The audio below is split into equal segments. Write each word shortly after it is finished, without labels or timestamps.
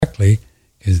directly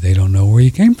because they don't know where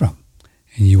you came from.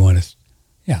 And you want to,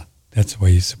 yeah, that's the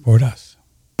way you support us.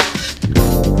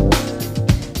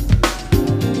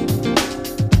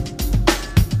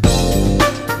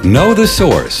 Know the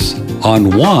Source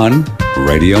on One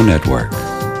Radio Network.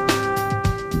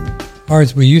 Or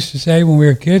as we used to say when we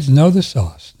were kids, know the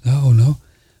sauce. No.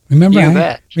 Remember,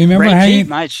 Ray Pete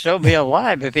might still be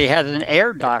alive if he had an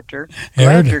air doctor.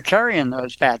 Glad you're carrying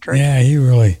those, Patrick. Yeah, he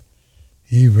really.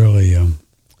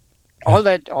 All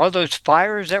those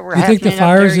fires that were happening. You think the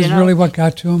fires is really what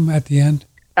got to him at the end?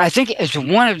 I think it's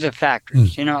one of the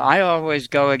factors. I always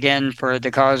go again for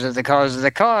the cause of the cause of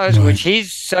the cause, right, which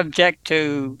he's subject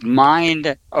to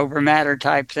mind over matter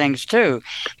type things too.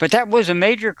 But that was a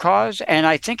major cause, and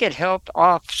I think it helped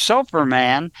off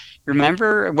Sulphur-Man.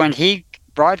 Remember when he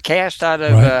broadcast out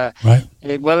of right.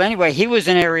 Well, anyway, he was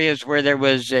in areas where there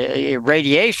was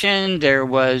radiation, there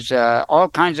was all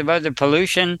kinds of other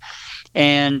pollution,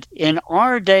 and in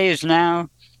our days now,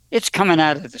 it's coming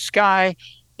out of the sky.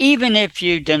 Even if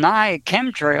you deny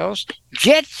chemtrails,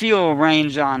 jet fuel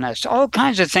rains on us. All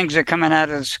kinds of things are coming out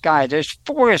of the sky. There's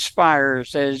forest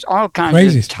fires. There's all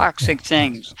kinds of toxic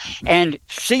things. And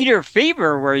cedar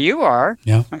fever where you are.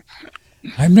 Yeah.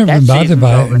 I've never been bothered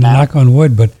by it, knock on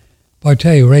wood, but I'll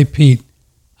tell you, Ray Pete,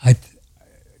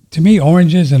 to me,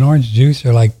 oranges and orange juice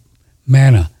are like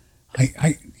manna.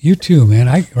 You too,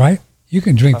 man. Right? You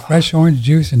can drink fresh orange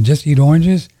juice and just eat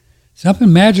oranges.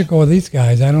 Something magical with these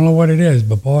guys. I don't know what it is,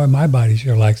 but boy, my body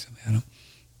sure likes them, Adam.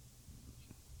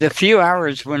 The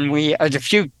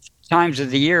few times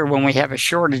of the year when we have a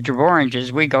shortage of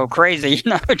oranges, we go crazy,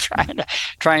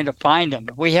 trying to find them.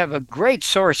 We have a great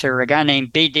source here, a guy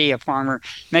named BD, a farmer,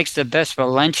 makes the best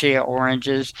Valencia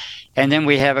oranges, and then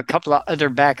we have a couple of other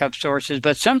backup sources.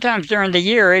 But sometimes during the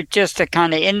year, it's just a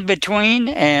kind of in between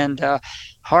and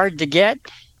hard to get.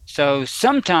 So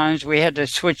sometimes we had to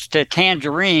switch to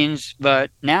tangerines,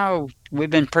 but now we've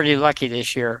been pretty lucky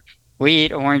this year. We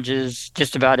eat oranges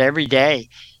just about every day,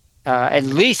 at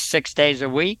least 6 days a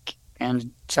week,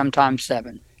 and sometimes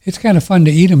 7. It's kind of fun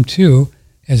to eat them too,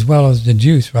 as well as the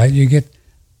juice, right? You get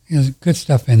good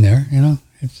stuff in there,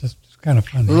 It's kind of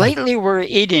fun. Lately we're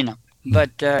eating them,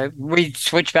 but we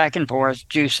switch back and forth,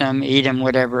 juice them, eat them,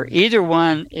 whatever. Either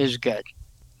one is good.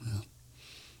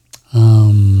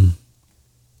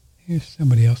 Here's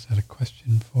somebody else had a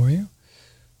question for you.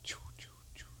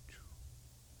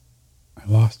 I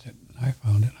lost it. I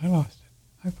found it. I lost it.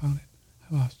 I found it.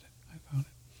 I lost it. I found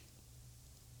it.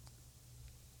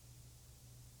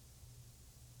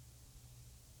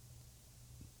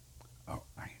 Oh,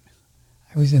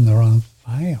 I was in the wrong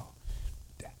file.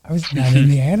 I was not in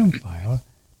the Adam file.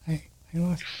 I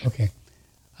lost it. Okay.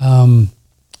 I'd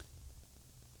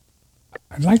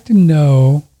like to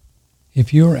know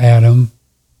if you're Adam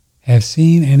have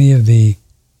seen any of the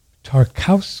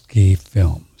Tarkovsky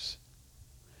films.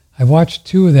 I've watched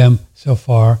 2 of them so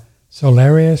far,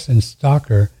 Solarius and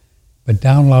Stalker, but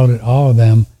downloaded all of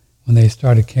them when they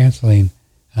started canceling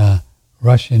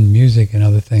Russian music and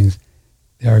other things.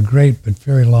 They are great, but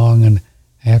very long, and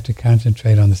I have to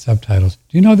concentrate on the subtitles.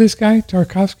 Do you know this guy,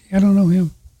 Tarkovsky? I don't know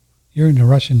him. You're into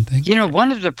Russian things.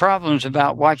 One of the problems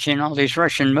about watching all these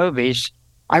Russian movies,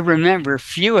 I remember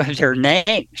few of their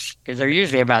names because they're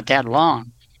usually about that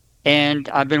long. And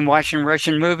I've been watching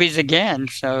Russian movies again,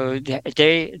 so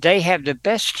they have the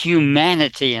best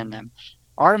humanity in them.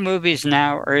 Our movies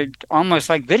now are almost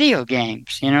like video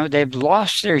games. They've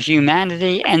lost their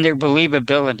humanity and their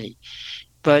believability.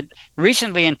 But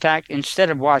recently, in fact, instead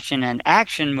of watching an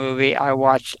action movie, I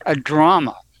watched a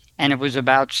drama. And it was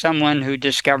about someone who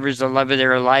discovers the love of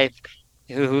their life,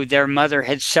 who their mother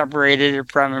had separated her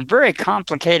from. A very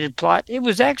complicated plot. It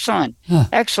was excellent.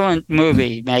 Excellent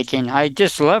movie making. I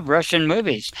just love Russian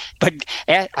movies. But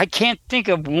I can't think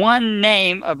of one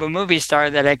name of a movie star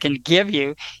that I can give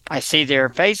you. I see their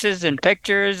faces and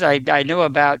pictures. I know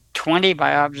about 20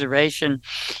 by observation.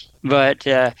 But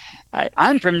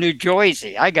I'm from New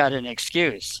Jersey. I got an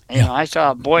excuse. I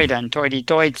saw Boyd on Toity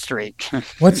Street.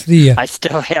 What's the? I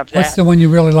still have that. What's the one you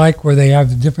really like where they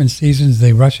have the different seasons?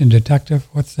 The Russian Detective.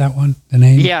 What's that one? The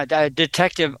name? Yeah,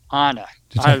 Detective Anna.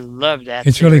 I love that.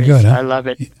 It's series. Really good. Huh? I love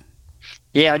it.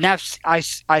 Yeah, now I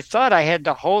thought I had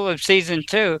the whole of season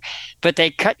 2, but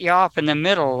they cut you off in the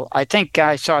middle. I think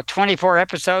I saw 24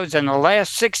 episodes, and the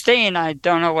last 16, I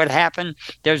don't know what happened.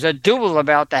 There's a duel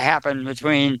about to happen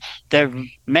between the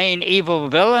main evil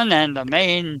villain and the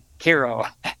main hero.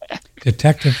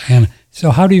 Detective Anna.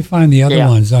 So how do you find the other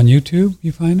ones? On YouTube,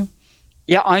 you find them?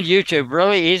 Yeah, on YouTube.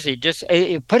 Really easy. Just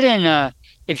put in,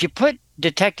 if you put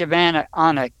Detective Anna,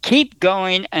 keep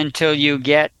going until you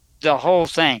get the whole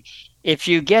thing. if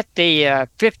you get the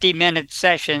 50-minute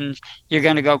sessions, you're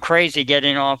going to go crazy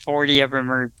getting all 40 of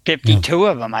them or 52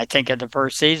 of them, I think, of the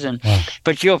first season. Wow.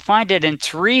 But you'll find it in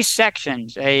 3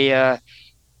 sections, I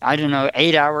don't know,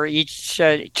 8 hour each,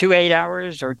 2 8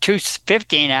 hours or 2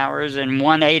 15 hours and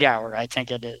 1 8 hour, I think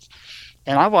it is.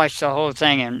 And I watched the whole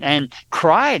thing and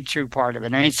cried through part of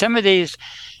it. I mean, some of these,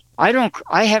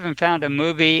 I haven't found a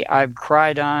movie I've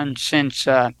cried on since,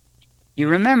 you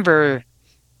remember,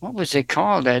 what was it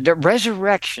called? The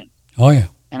Resurrection. Oh, yeah.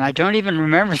 And I don't even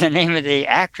remember the name of the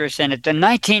actress in it. The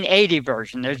 1980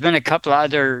 version. There's been a couple of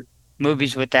other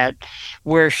movies with that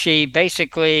where she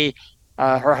basically,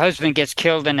 her husband gets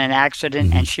killed in an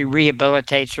accident and she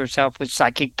rehabilitates herself with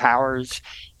psychic powers.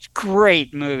 It's a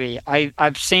great movie.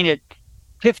 I've seen it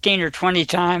 15 or 20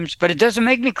 times, but it doesn't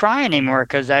make me cry anymore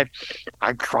because I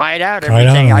cried out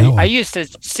everything. I used to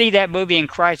see that movie and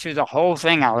cry through the whole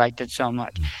thing. I liked it so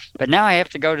much. But now I have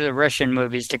to go to the Russian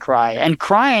movies to cry. And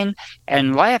crying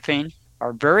and laughing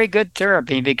are very good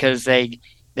therapy because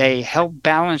they help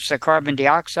balance the carbon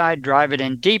dioxide, drive it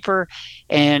in deeper,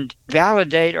 and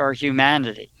validate our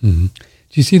humanity. Mm-hmm. Do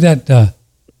you see that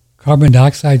carbon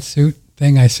dioxide suit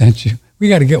thing I sent you? We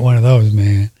got to get one of those,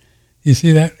 man. You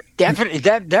see that? Definitely.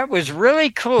 That was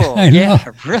really cool. I know.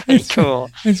 Yeah, really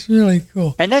cool. It's really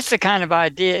cool. And that's the kind of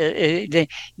idea.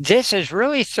 This is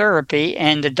really therapy,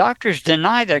 and the doctors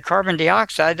deny that carbon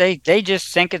dioxide. They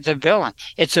just think it's a villain.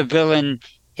 It's a villain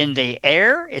in the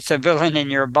air. It's a villain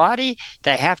in your body.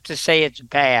 They have to say it's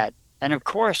bad. And of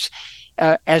course,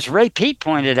 as Ray Peat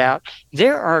pointed out,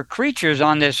 there are creatures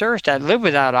on this earth that live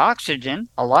without oxygen.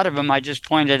 A lot of them I just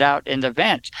pointed out in the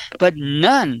vents, but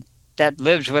none that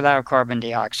lives without carbon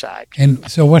dioxide. And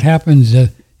so what happens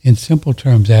in simple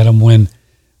terms, Adam, when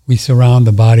we surround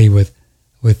the body with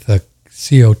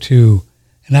CO2?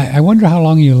 And I wonder how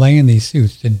long you lay in these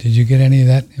suits. Did you get any of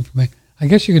that information? I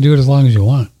guess you could do it as long as you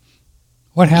want.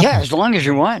 What happens? Yeah, as long as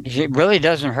you want. It really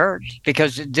doesn't hurt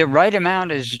because the right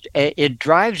amount it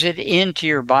drives it into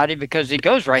your body because it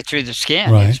goes right through the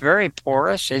skin. Right. It's very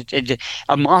porous.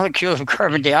 A molecule of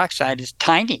carbon dioxide is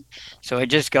tiny, so it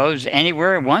just goes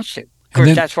anywhere it wants to. Of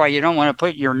course, that's why you don't want to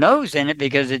put your nose in it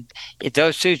because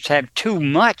those suits have too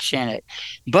much in it.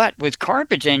 But with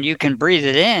carbogen, you can breathe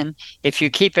it in if you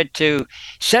keep it to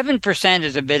 7%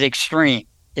 is a bit extreme.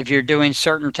 If you're doing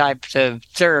certain types of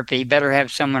therapy, better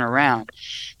have someone around.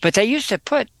 But they used to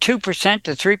put 2%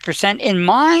 to 3% in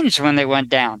mines when they went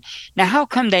down. Now, how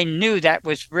come they knew that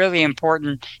was really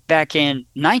important back in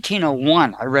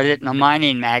 1901? I read it in a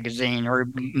mining magazine or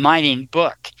mining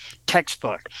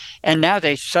textbook. And now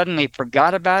they suddenly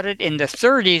forgot about it. In the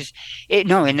 30s, in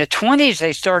the 20s,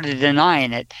 they started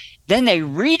denying it. Then they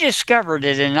rediscovered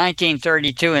it in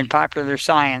 1932 in Popular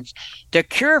Science. The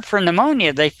cure for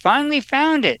pneumonia, they finally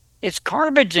found it. It's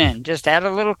carbogen. Just add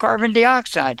a little carbon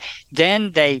dioxide.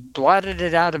 Then they blotted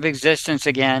it out of existence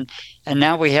again. And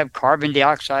now we have carbon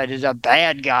dioxide as a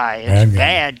bad guy. It's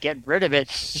bad. Get rid of it.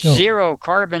 Zero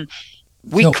carbon.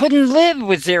 We couldn't live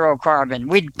with zero carbon.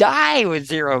 We'd die with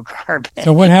zero carbon.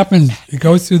 So what happens? It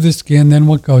goes through the skin. Then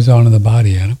what goes on in the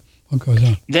body, Adam? What goes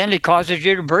on? Then it causes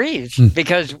you to breathe.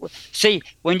 Because, see,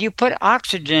 when you put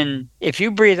oxygen, if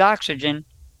you breathe oxygen,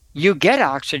 you get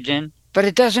oxygen, but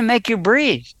it doesn't make you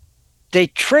breathe. The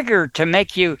trigger to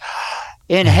make you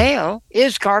inhale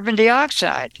is carbon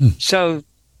dioxide. So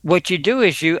what you do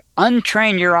is you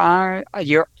untrain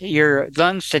your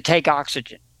lungs to take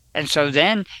oxygen. And so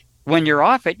then when you're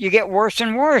off it, you get worse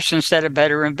and worse instead of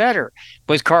better and better.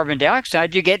 With carbon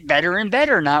dioxide, you get better and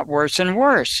better, not worse and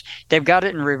worse. They've got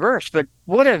it in reverse. But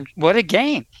what a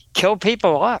game. Kill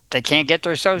people up. They can't get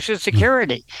their Social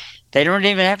Security. They don't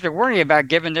even have to worry about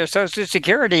giving their Social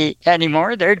Security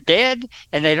anymore. They're dead,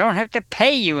 and they don't have to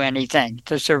pay you anything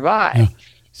to survive. Yeah.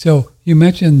 So you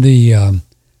mentioned the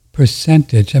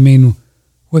percentage. I mean,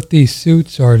 with these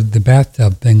suits or the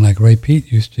bathtub thing like Ray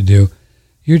Peat used to do,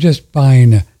 you're just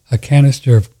buying a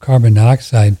canister of carbon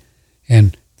dioxide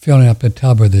and filling up the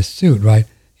tub or the suit, right?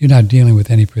 You're not dealing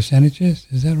with any percentages.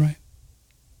 Is that right?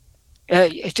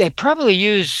 They probably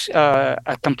use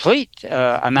a complete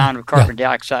amount of carbon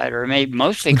dioxide, or maybe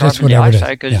mostly carbon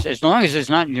dioxide, because as long as it's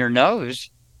not in your nose,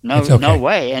 no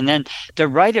way. And then the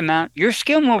right amount, your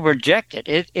skin will reject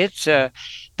it. It's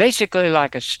basically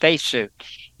like a spacesuit.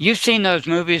 You've seen those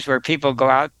movies where people go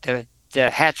out the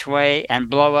hatchway and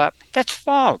blow up. That's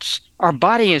false. Our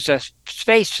body is a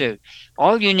spacesuit.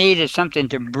 All you need is something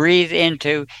to breathe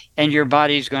into, and your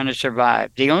body's going to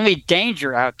survive. The only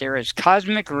danger out there is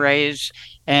cosmic rays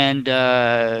and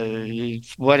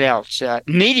what else?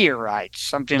 Meteorites,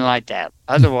 something like that.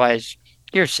 Otherwise,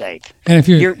 you're safe. And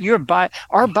if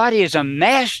our body is a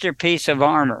masterpiece of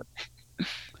armor.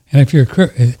 And if you're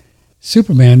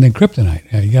Superman, then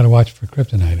kryptonite. Yeah, you got to watch for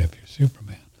kryptonite if you're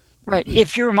Superman. Right.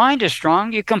 If your mind is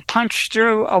strong, you can punch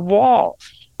through a wall.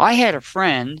 I had a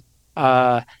friend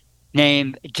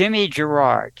named Jimmy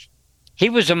Gerard. He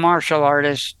was a martial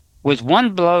artist. With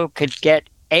one blow, could get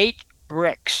 8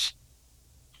 bricks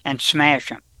and smash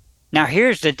them. Now,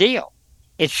 here's the deal.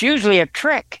 It's usually a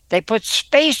trick. They put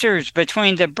spacers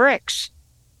between the bricks.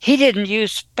 He didn't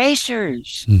use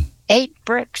spacers. 8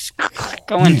 bricks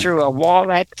going through a wall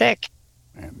that thick.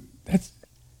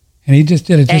 And he just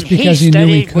did it just because he knew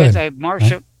he could. With a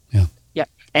martial, right? Yeah.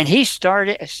 And he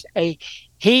studied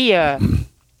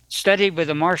with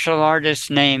a martial artist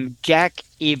named Jack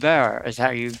Hebert, is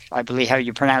I believe how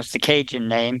you pronounce the Cajun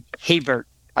name. Hebert,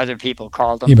 other people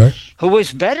called him. Hebert. Who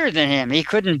was better than him. He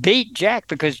couldn't beat Jack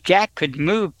because Jack could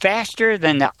move faster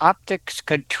than the optics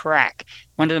could track.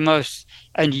 One of the most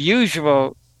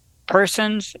unusual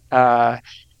persons,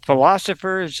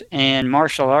 philosophers, and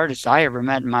martial artists I ever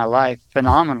met in my life.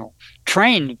 Phenomenal.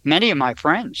 Trained many of my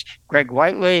friends, Greg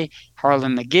Whiteley,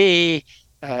 Harlan McGee,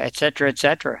 et cetera, et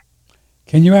cetera.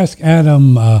 Can you ask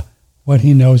Adam what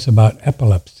he knows about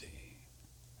epilepsy?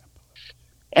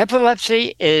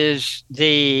 Epilepsy is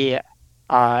the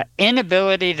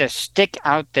inability to stick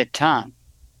out the tongue.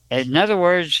 In other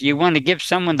words, you want to give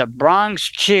someone the Bronx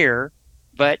cheer,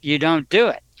 but you don't do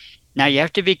it. Now, you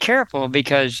have to be careful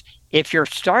because if you're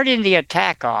starting the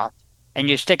attack off and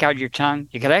you stick out your tongue,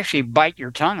 you could actually bite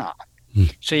your tongue off.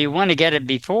 So you want to get it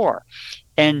before.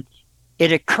 And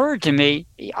it occurred to me,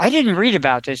 I didn't read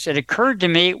about this, it occurred to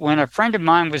me when a friend of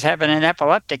mine was having an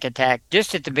epileptic attack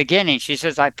just at the beginning. She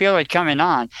says, I feel it coming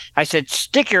on. I said,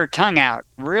 stick your tongue out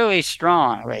really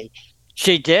strongly.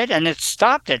 She did, and it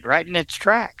stopped it right in its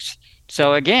tracks.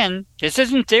 So again, this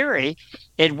isn't theory.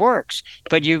 It works.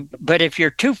 But if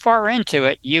you're too far into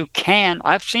it, you can.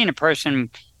 I've seen a person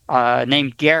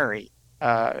named Gary,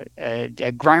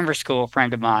 a grammar school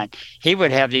friend of mine. He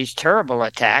would have these terrible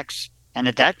attacks. And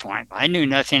at that point, I knew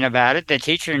nothing about it. The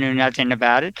teacher knew nothing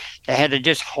about it. They had to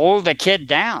just hold the kid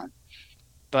down.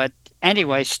 But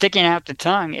anyway, sticking out the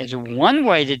tongue is one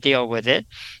way to deal with it.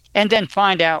 And then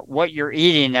find out what you're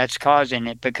eating that's causing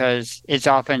it, because it's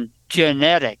often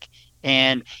genetic.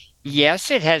 And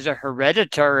yes, it has a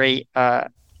hereditary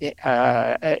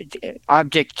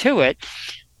object to it.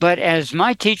 But as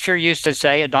my teacher used to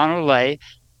say, Donald Lay,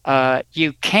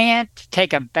 you can't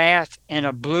take a bath in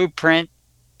a blueprint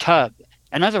tub.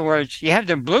 In other words, you have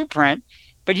the blueprint,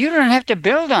 but you don't have to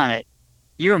build on it.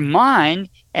 Your mind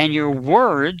and your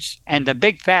words and the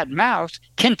big fat mouth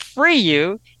can free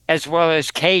you as well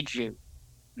as cage you.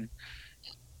 Your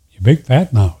big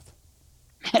fat mouth.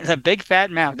 The big fat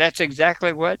mouth. That's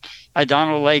exactly what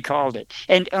Donald Lay called it.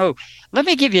 And let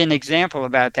me give you an example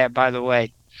about that, by the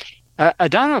way.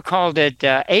 Donald called it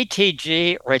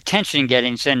ATG, or attention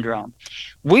getting syndrome.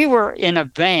 We were in a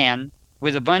van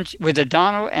with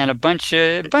Donald and a bunch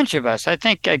of us, I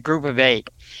think a group of 8.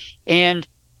 And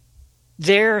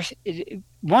there's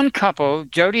one couple,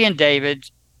 Jody and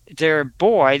David, their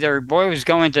boy was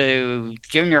going to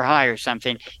junior high or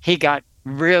something. He got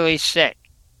really sick.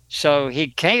 So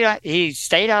he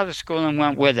stayed out of school and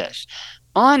went with us.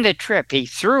 On the trip, he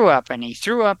threw up and he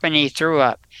threw up and he threw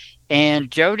up.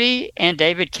 And Jody and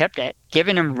David kept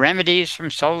giving him remedies from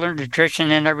Solar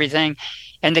Nutrition and everything.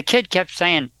 And the kid kept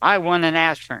saying, I want an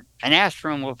aspirin. An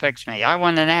aspirin will fix me. I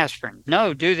want an aspirin.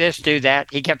 No, do this, do that.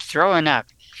 He kept throwing up.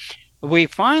 We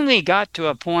finally got to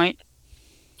a point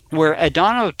where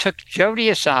Adano took Jody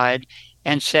aside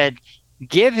and said,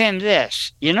 give him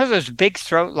this. You know those big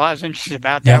throat lozenges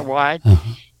about that wide?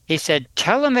 Uh-huh. He said,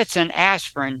 tell him it's an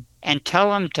aspirin and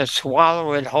tell him to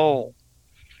swallow it whole.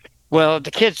 Well,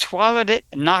 the kid swallowed it,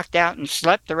 knocked out, and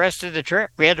slept the rest of the trip.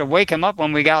 We had to wake him up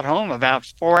when we got home about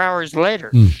 4 hours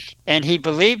later. And he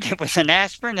believed it was an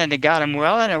aspirin, and it got him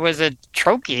well, and it was a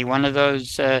troche, one of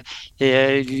those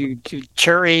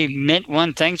cherry mint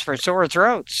one things for sore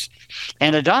throats.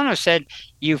 And Adano said,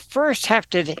 you first have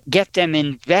to get them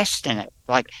invest in it.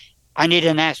 Like, I need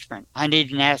an aspirin. I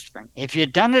need an aspirin. If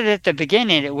you'd done it at the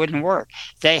beginning, it wouldn't work.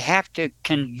 They have to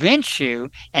convince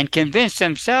you and convince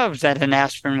themselves that an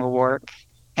aspirin will work,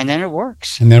 and then it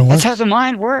works. And then it works. That's how the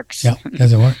mind works. Yeah,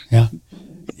 does it work? Yeah.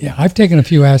 Yeah, I've taken a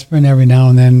few aspirin every now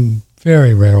and then,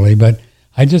 very rarely, but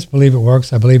I just believe it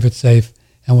works. I believe it's safe.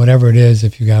 And whatever it is,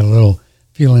 if you got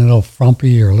feeling a little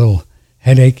frumpy or a little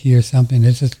headachy or something,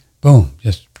 it's just, boom,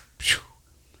 just phew.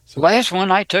 The last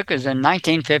one I took is in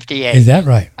 1958. Is that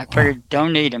right? I figured,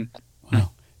 don't need him.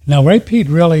 Wow. Now, Ray Pete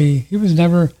really,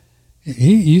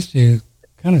 he used to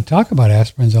kind of talk about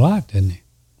aspirins a lot, didn't he?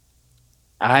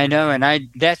 I know, and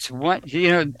that's one,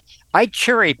 I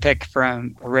cherry pick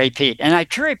from Ray Pete, and I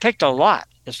cherry picked a lot.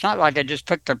 It's not like I just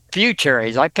picked a few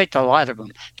cherries. I picked a lot of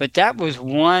them, but that was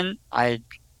one I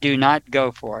do not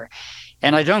go for.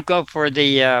 And I don't go for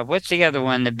the what's the other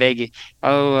one? The big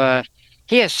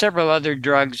he has several other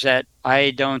drugs that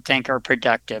I don't think are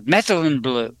productive. Methylene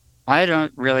blue. I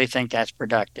don't really think that's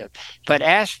productive. But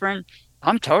aspirin,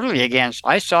 I'm totally against.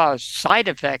 I saw side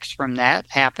effects from that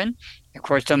happen. Of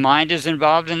course, the mind is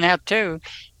involved in that too.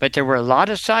 But there were a lot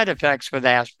of side effects with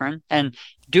aspirin. And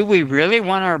do we really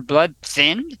want our blood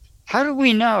thinned? How do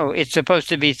we know it's supposed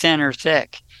to be thin or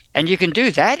thick? And you can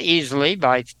do that easily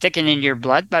by thickening your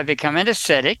blood, by becoming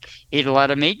acidic. Eat a lot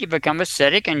of meat, you become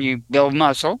acidic and you build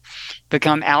muscle.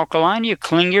 Become alkaline, you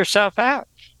clean yourself out.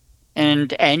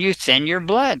 And you thin your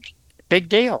blood. Big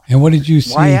deal. And what did you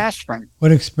see? Why aspirin?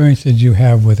 What experience did you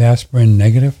have with aspirin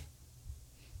negative?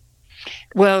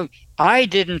 Well, I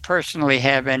didn't personally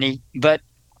have any, but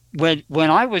when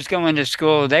I was going to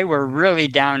school, they were really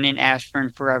downing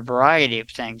aspirin for a variety of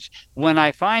things. When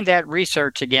I find that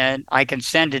research again, I can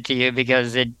send it to you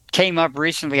because it came up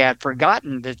recently. I'd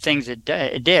forgotten the things it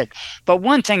did. But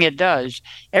one thing it does,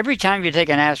 every time you take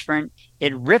an aspirin,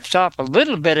 it rips off a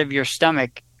little bit of your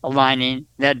stomach lining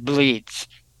that bleeds.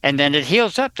 And then it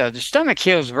heals up, though. The stomach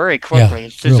heals very quickly.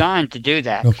 It's designed to do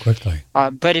that. Real quickly.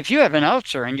 But if you have an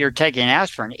ulcer and you're taking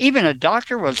aspirin, even a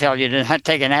doctor will tell you to not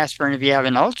take an aspirin if you have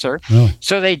an ulcer. Really?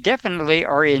 So they definitely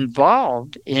are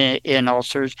involved in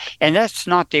ulcers. And that's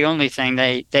not the only thing.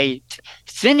 They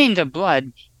thinning the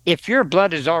blood, if your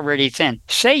blood is already thin,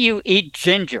 say you eat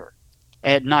ginger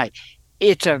at night,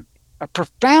 it's a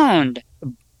profound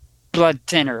blood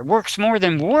thinner. It works more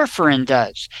than warfarin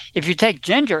does. If you take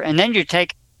ginger and then you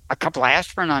take a couple of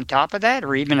aspirin on top of that,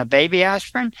 or even a baby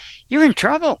aspirin, you're in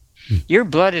trouble. Your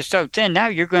blood is so thin now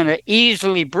you're going to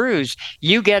easily bruise.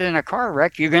 You get in a car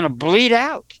wreck, you're going to bleed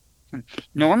out.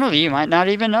 Normally, you might not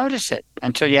even notice it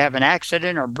until you have an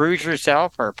accident or bruise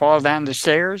yourself or fall down the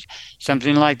stairs,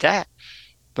 something like that.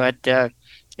 But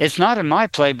it's not in my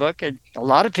playbook. A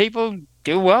lot of people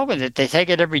do well with it. They take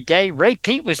it every day. Ray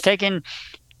Pete was taking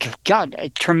a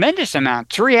tremendous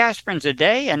amount, 3 aspirins a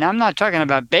day, and I'm not talking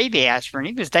about baby aspirin.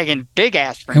 He was taking big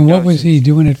aspirin. And what was he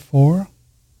doing it for?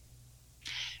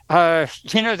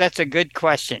 That's a good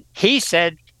question. He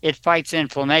said it fights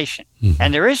inflammation,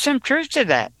 and there is some truth to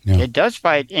that. Yeah. It does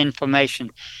fight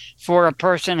inflammation. For a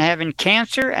person having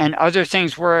cancer and other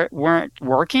things weren't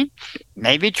working,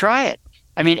 maybe try it.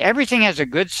 I mean, everything has a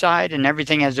good side and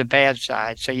everything has a bad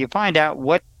side, so you find out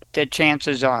what the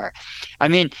chances are. I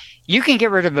mean, you can get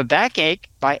rid of a backache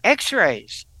by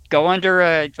x-rays. Go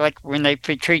under like when they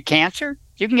treat cancer,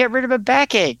 you can get rid of a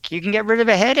backache. You can get rid of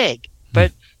a headache.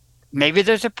 But maybe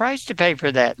there's a price to pay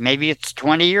for that. Maybe it's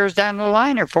 20 years down the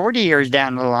line or 40 years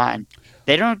down the line.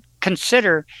 They don't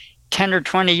consider 10 or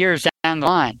 20 years down the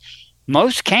line.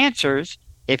 Most cancers,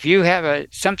 if you have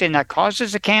something that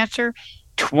causes a cancer,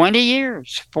 20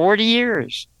 years, 40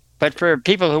 years. But for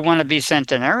people who want to be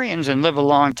centenarians and live a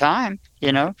long time,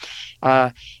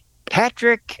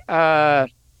 Patrick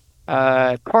Carlin,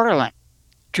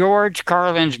 George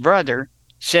Carlin's brother,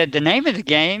 said the name of the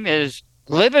game is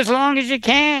live as long as you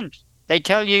can. They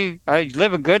tell you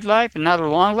live a good life and not a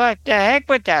long life. The heck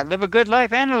with that. Live a good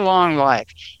life and a long life.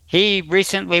 He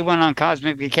recently went on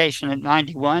cosmic vacation at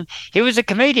 91. He was a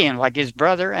comedian like his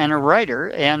brother and a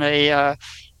writer and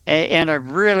a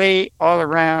really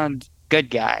all-around good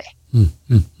guy.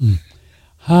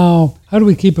 How do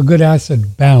we keep a good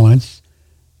acid balance?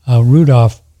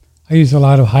 Rudolph, I use a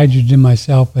lot of hydrogen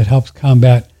myself. It helps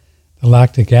combat the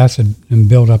lactic acid and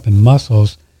build up in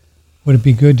muscles. Would it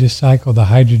be good to cycle the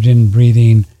hydrogen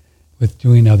breathing with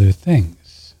doing other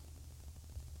things?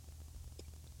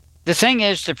 The thing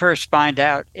is to first find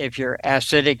out if you're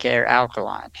acidic or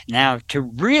alkaline. Now, to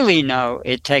really know,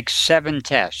 it takes 7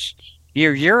 tests.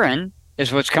 Your urine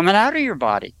is what's coming out of your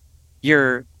body.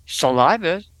 Your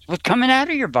saliva is what's coming out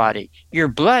of your body. Your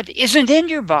blood isn't in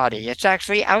your body. It's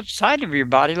actually outside of your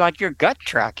body like your gut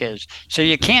tract is. So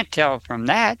you can't tell from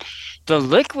that. The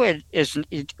liquid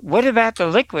what about the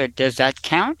liquid? Does that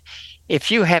count?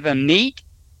 If you have a meat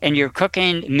and you're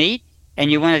cooking meat and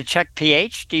you want to check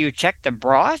pH, do you check the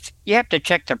broth? You have to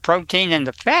check the protein and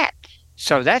the fat.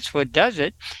 So that's what does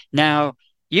it. Now,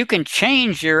 you can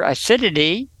change your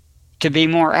acidity to be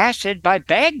more acid by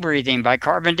bag breathing, by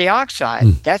carbon dioxide.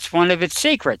 That's one of its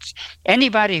secrets.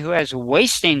 Anybody who has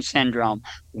wasting syndrome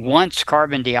wants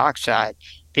carbon dioxide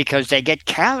because they get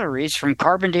calories from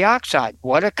carbon dioxide.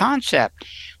 What a concept.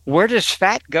 Where does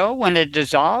fat go when it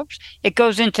dissolves? It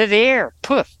goes into the air.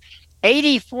 Poof.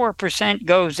 84%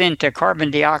 goes into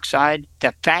carbon dioxide.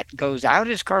 The fat goes out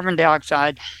as carbon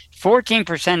dioxide.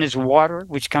 14% is water,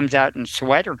 which comes out in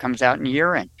sweat or comes out in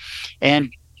urine.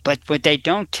 But what they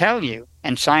don't tell you,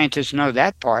 and scientists know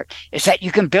that part, is that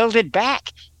you can build it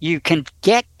back. You can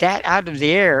get that out of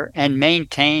the air and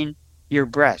maintain your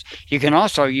breath. You can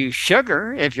also use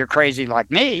sugar if you're crazy like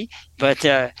me, but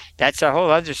that's a whole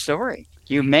other story.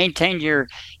 You maintain your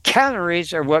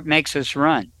calories are what makes us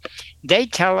run. They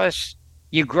tell us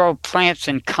you grow plants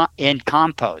in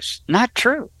compost. Not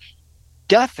true.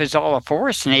 Duff is all a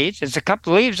forest needs. It's a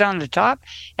couple leaves on the top,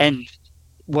 and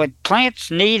what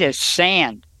plants need is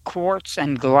sand, quartz,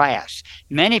 and glass.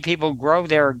 Many people grow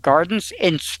their gardens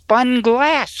in spun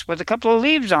glass with a couple of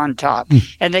leaves on top,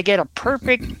 and they get a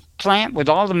perfect plant with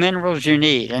all the minerals you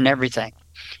need and everything.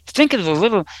 Think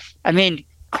of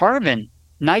carbon,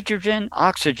 nitrogen,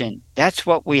 oxygen. That's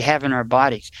what we have in our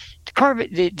bodies.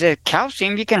 The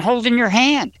calcium you can hold in your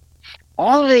hand.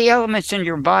 All of the elements in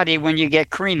your body when you get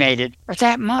cremated are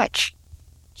that much.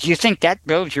 Do you think that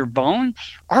builds your bone?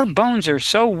 Our bones are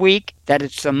so weak that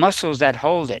it's the muscles that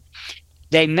hold it.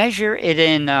 They measure it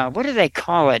in, what do they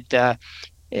call it?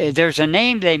 There's a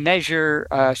name they measure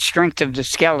strength of the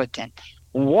skeleton.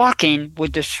 Walking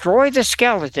would destroy the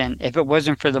skeleton if it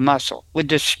wasn't for the muscle, would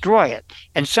destroy it.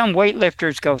 And some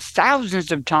weightlifters go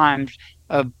thousands of times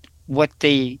of what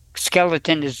the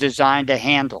skeleton is designed to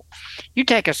handle. You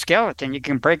take a skeleton, you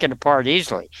can break it apart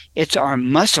easily. It's our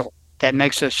muscle that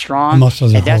makes us strong,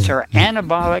 and that's our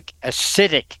anabolic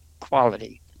acidic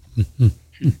quality.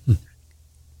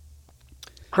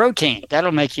 Protein,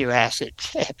 that'll make you acid,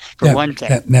 for one thing.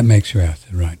 That makes you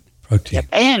acid, right. Protein. Yep.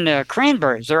 And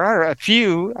cranberries. There are a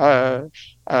few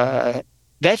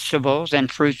vegetables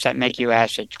and fruits that make you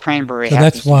acid. Cranberry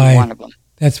happens to be one of them.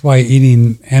 That's why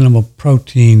eating animal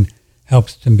protein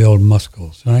helps to build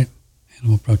muscles, right?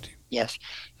 Animal protein. Yes.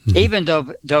 Even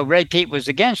though Ray Peat was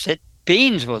against it,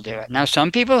 beans will do it. Now,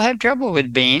 some people have trouble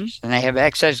with beans, and they have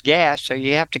excess gas, so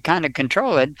you have to kind of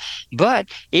control it. But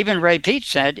even Ray Peat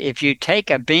said if you take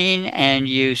a bean and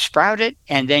you sprout it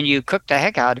and then you cook the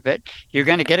heck out of it, you're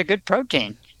going to get a good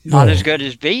protein. Not as good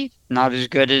as beef, not as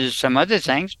good as some other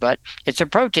things, but it's a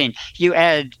protein. You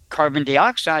add carbon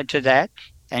dioxide to that,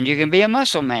 and you can be a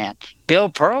muscle man. Bill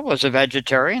Pearl was a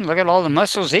vegetarian. Look at all the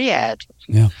muscles he had.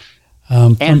 Yeah.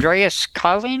 Andreas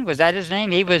Colleen, was that his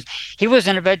name? He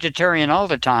wasn't a vegetarian all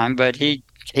the time, but he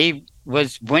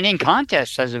was winning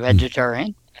contests as a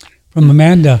vegetarian. From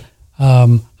Amanda,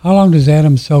 how long does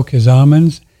Adam soak his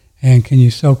almonds, and can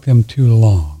you soak them too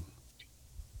long?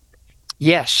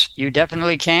 Yes, you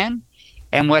definitely can.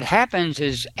 And what happens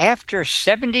is after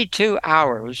 72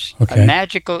 hours,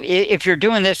 if you're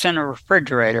doing this in a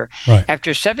refrigerator,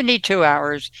 after 72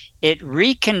 hours,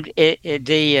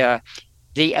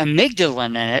 the amygdalin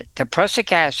in it, the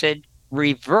prussic acid,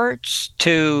 reverts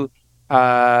to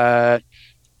benzoic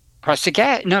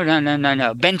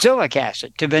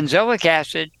acid, benzoic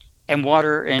acid and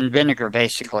water and vinegar,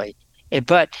 basically.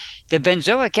 But the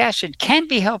benzoic acid can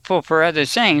be helpful for other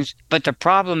things, but the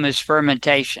problem is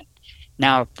fermentation.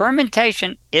 Now,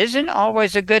 fermentation isn't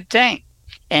always a good thing,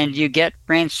 and you get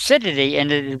rancidity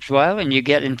in it as well, and you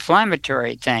get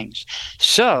inflammatory things.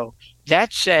 So,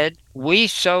 that said, we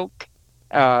soak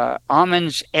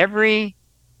almonds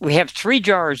we have 3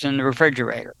 jars in the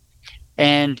refrigerator,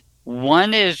 and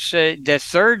one is the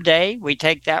third day we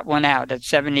take that one out at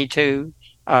 72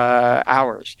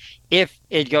 hours. If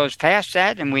it goes past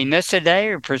that and we miss a day,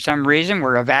 or for some reason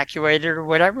we're evacuated or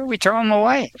whatever, we throw them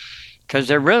away because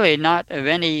they're really not of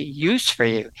any use for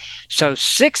you. So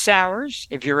 6 hours,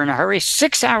 if you're in a hurry,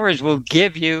 6 hours will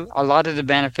give you a lot of the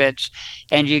benefits,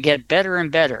 and you get better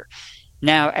and better.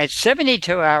 Now, at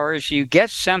 72 hours, you get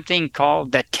something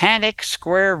called the tannic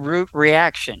square root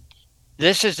reaction.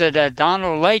 This is a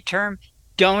Donald Lay term.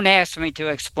 Don't ask me to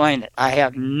explain it. I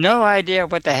have no idea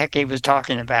what the heck he was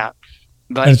talking about.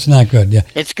 But it's not good, yeah.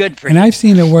 It's good for you. And I've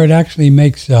seen it where it actually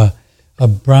makes a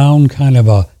brown kind of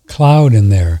a cloud in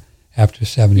there after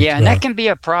 72 Yeah, and hours. that can be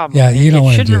a problem. Yeah, you don't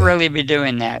want to do that. Shouldn't really be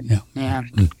doing that. Yeah.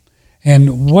 Mm-hmm.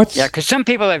 And because some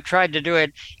people have tried to do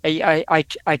it.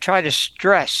 I try to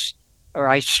stress, or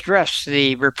I stress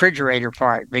the refrigerator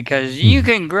part, because you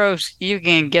can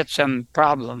get some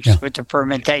problems with the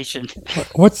fermentation.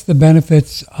 What's the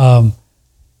benefits and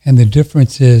the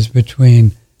differences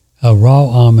between a raw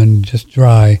almond, just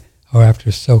dry, or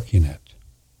after soaking it?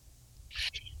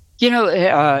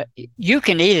 You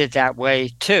can eat it that way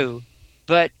too,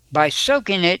 but by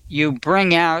soaking it, you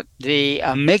bring out the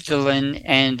amygdalin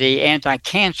and the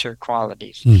anti-cancer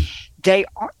qualities.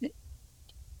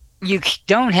 you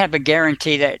don't have a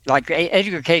guarantee that, like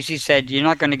Edgar Casey said, you're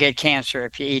not going to get cancer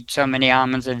if you eat so many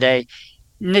almonds a day.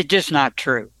 It's just not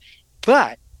true.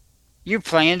 But you're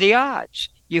playing the odds.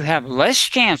 You have less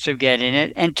chance of getting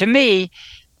it. And to me,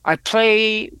 I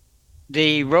play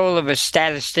the role of a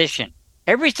statistician.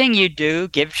 Everything you do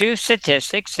gives you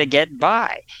statistics to get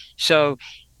by. So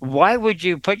why would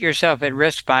you put yourself at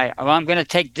risk by, oh, I'm going to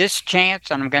take this chance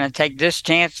and I'm going to take this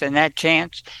chance and that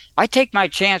chance? I take my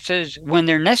chances when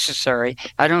they're necessary.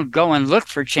 I don't go and look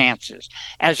for chances.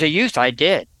 As a youth, I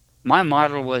did. My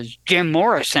model was Jim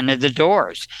Morrison of the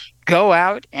Doors. Go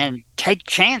out and take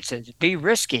chances, be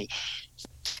risky.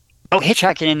 Go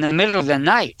hitchhiking in the middle of the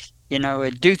night,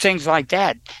 do things like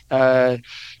that.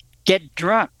 Get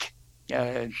drunk.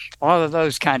 All of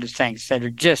those kind of things that are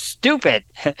just stupid.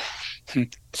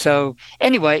 So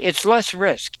anyway, it's less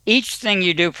risk. Each thing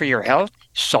you do for your health,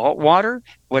 salt water,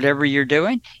 whatever you're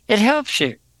doing, it helps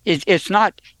you. It's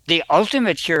not the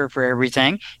ultimate cure for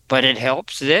everything, but it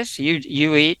helps this.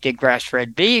 You eat the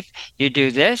grass-fed beef, you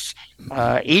do this.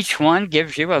 Each one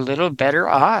gives you a little better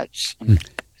odds.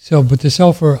 So, but the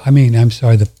sulfur,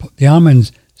 the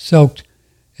almonds soaked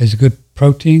is good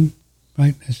protein,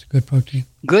 right? That's good protein.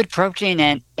 Good protein,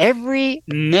 and every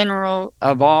mineral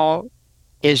of all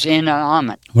is in an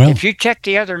almond. Well, if you check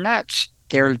the other nuts,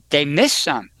 they miss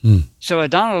some. So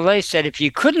Donald Lay said if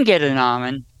you couldn't get an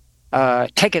almond,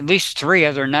 take at least 3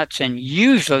 other nuts, and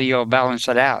usually you'll balance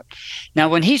it out. Now,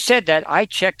 when he said that, I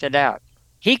checked it out.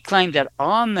 He claimed that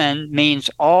almond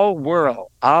means all world,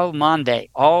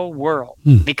 almande, all world,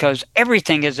 because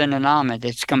everything is in an almond.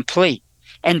 It's complete.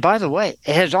 And by the way,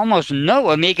 it has almost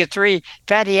no omega-3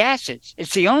 fatty acids.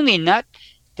 It's the only nut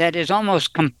that is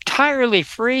almost entirely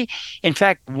free. In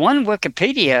fact, one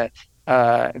Wikipedia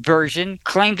version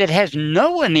claimed it has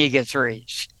no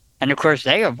omega-3s. And of course,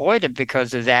 they avoid it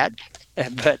because of that.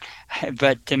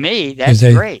 But to me, that's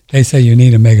great. They say you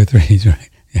need omega-3s, right?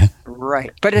 Yeah.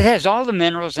 Right. But it has all the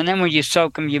minerals, and then when you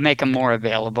soak them, you make them more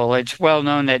available. It's well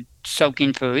known that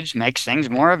soaking foods makes things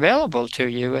more available to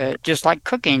you, just like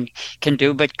cooking can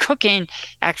do. But cooking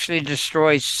actually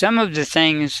destroys some of the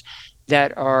things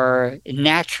that are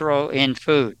natural in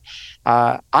food.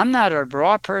 I'm not a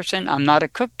raw person. I'm not a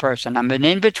cooked person. I'm an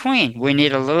in-between. We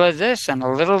need a little of this and a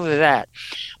little of that.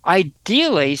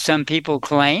 Ideally, some people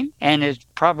claim, and there's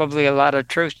probably a lot of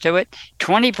truth to it,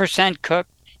 20% cooked,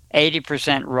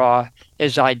 80% raw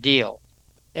is ideal.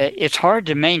 It's hard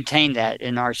to maintain that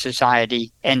in our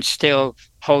society and still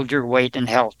hold your weight and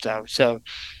health, though. So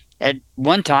at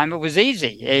one time, it was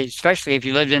easy, especially if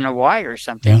you lived in Hawaii or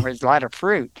something where there's a lot of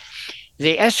fruit.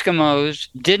 The Eskimos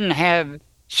didn't have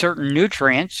certain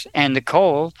nutrients, and the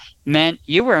cold meant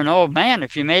you were an old man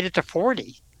if you made it to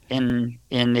 40 in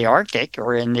the Arctic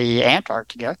or in the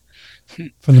Antarctica.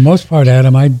 For the most part,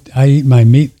 Adam, I eat my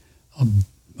meat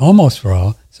almost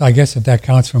raw, so I guess if that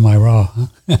counts for my raw,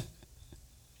 huh?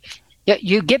 Yeah,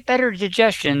 you get better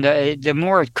digestion the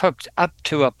more it cooks up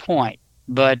to a point.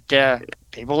 But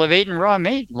people have eaten raw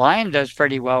meat. Lion does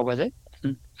pretty well with it.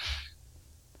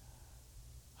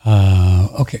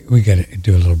 Okay, we got to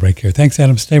do a little break here. Thanks,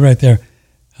 Adam. Stay right there.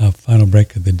 Final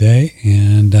break of the day.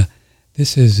 And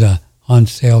this is on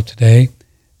sale today,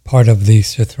 part of the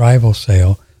Surthrival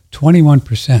sale,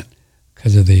 21%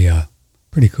 because of the,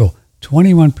 pretty cool,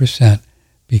 21%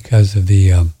 because of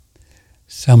the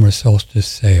summer solstice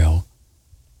sale.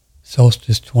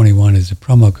 Solstice 21 is the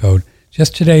promo code.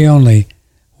 Just today only,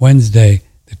 Wednesday,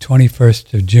 the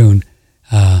 21st of June.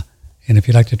 And if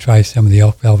you'd like to try some of the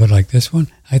elk velvet like this one,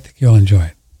 I think you'll enjoy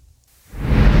it.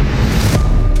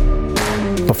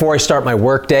 Before I start my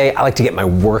workday, I like to get my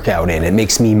workout in. It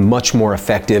makes me much more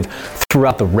effective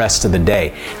throughout the rest of the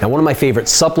day. Now, one of my favorite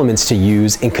supplements to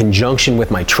use in conjunction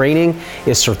with my training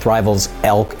is Surthrival's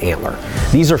elk antler.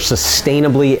 These are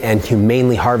sustainably and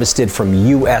humanely harvested from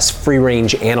U.S.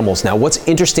 free-range animals. Now, what's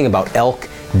interesting about elk,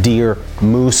 deer,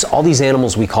 moose, all these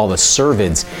animals we call the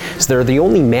cervids, is they're the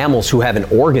only mammals who have an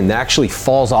organ that actually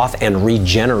falls off and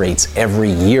regenerates every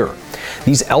year.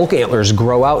 These elk antlers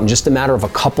grow out in just a matter of a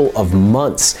couple of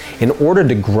months. In order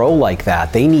to grow like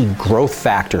that, they need growth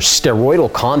factors,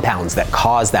 steroidal compounds that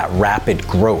cause that rapid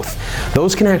growth.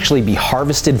 Those can actually be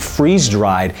harvested,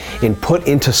 freeze-dried, and put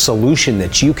into solution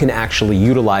that you can actually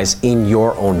utilize in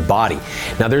your own body.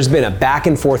 Now, there's been a back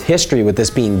and forth history with this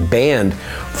being banned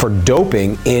for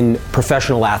doping in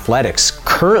professional athletics.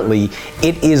 Currently,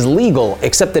 it is legal,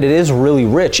 except that it is really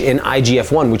rich in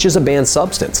IGF-1, which is a banned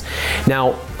substance.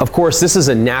 Now, Of course, this is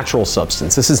a natural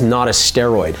substance. This is not a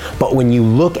steroid. But when you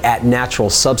look at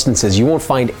natural substances, you won't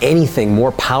find anything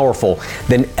more powerful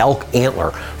than elk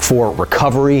antler for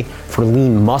recovery, for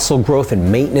lean muscle growth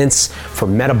and maintenance, for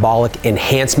metabolic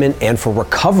enhancement, and for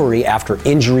recovery after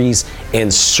injuries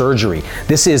and surgery.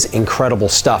 This is incredible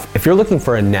stuff. If you're looking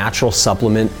for a natural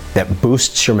supplement that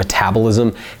boosts your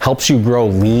metabolism, helps you grow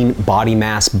lean body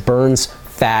mass, burns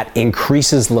fat,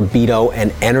 increases libido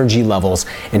and energy levels,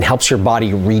 and helps your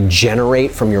body regenerate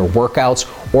from your workouts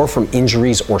or from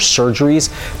injuries or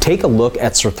surgeries, take a look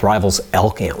at Surthrival's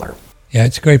elk antler. Yeah,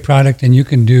 it's a great product, and you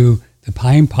can do the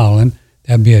pine pollen.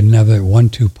 That'd be another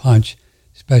 1-2 punch,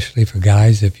 especially for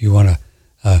guys if you want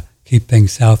to keep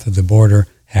things south of the border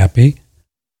happy.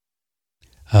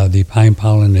 The pine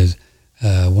pollen is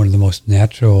one of the most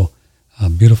natural,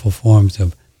 beautiful forms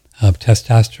of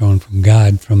testosterone from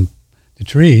God, from the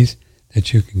trees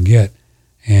that you can get.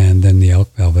 And then the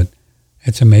elk velvet.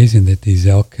 It's amazing that these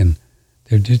elk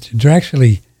they're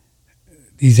actually,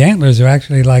 these antlers are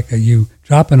actually like you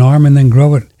drop an arm and then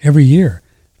grow it every year.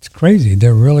 It's crazy.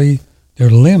 They're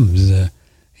limbs,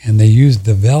 and they use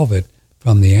the velvet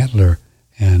from the antler.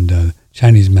 And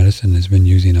Chinese medicine has been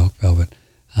using elk velvet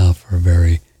for a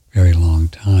very, very long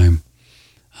time.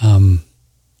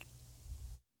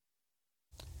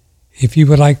 If you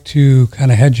would like to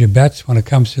kind of hedge your bets when it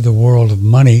comes to the world of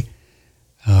money,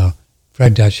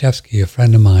 Fred Dashevsky, a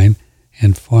friend of mine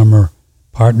and former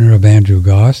partner of Andrew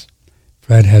Goss,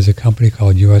 Fred has a company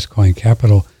called U.S. Coin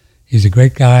Capital. He's a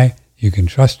great guy. You can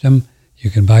trust him. You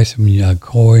can buy some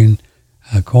coins,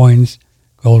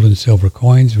 gold and silver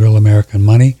coins, real American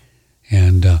money,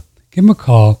 and give him a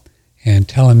call and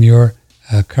tell him your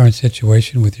current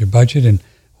situation with your budget and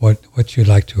what you'd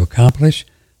like to accomplish,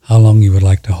 how long you would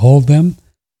like to hold them,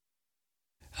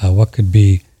 what could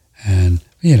be, and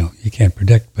you can't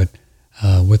predict, but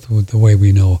with the way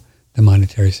we know the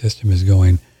monetary system is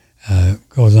going,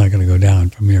 gold's not going to go down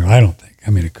from here. I don't think.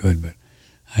 I mean, it could, but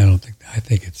I don't think. I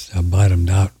think it's bottomed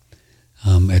out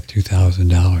at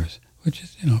 $2,000, which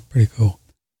is pretty cool.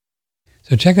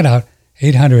 So check it out.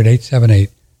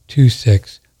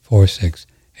 800-878-2646.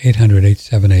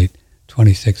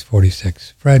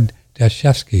 800-878-2646. Fred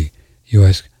Dashevsky,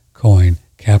 U.S. Coin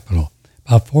Capital.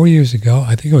 About 4 years ago,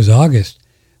 I think it was August,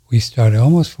 we started,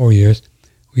 almost 4 years,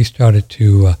 we started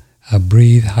to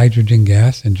breathe hydrogen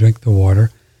gas and drink the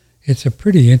water. It's a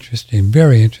pretty interesting,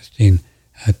 very interesting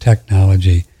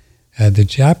technology. The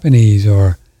Japanese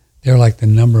they're like the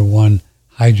number one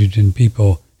hydrogen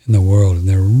people in the world, and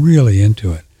they're really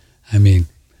into it. I mean,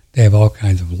 they have all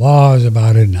kinds of laws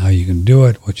about it and how you can do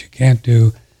it, what you can't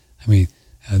do. I mean,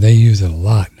 they use it a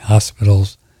lot in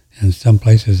hospitals and some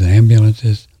places,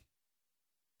 ambulances.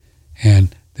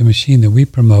 And the machine that we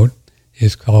promote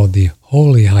is called the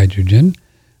Holy Hydrogen,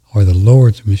 or the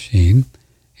Lord's machine.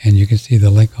 And you can see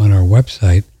the link on our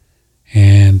website.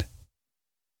 And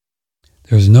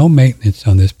there's no maintenance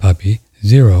on this puppy,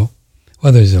 zero.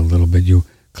 Well, there's a little bit. You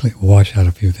wash out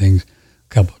a few things a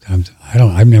couple of times.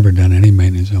 I've never done any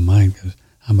maintenance on mine because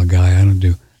I'm a guy. I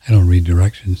don't read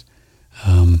directions.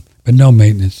 But no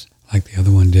maintenance like the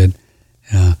other one did.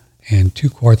 And 2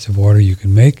 quarts of water you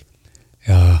can make.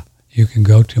 You can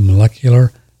go to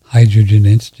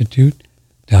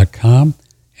molecularhydrogeninstitute.com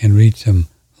and read some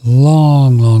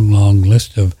long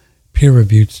list of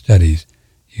peer-reviewed studies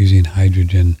using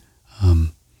hydrogen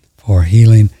for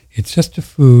healing. It's just a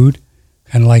food,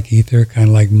 kind of like ether, kind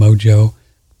of like mojo,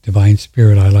 divine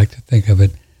spirit, I like to think of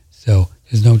it. So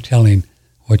there's no telling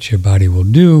what your body will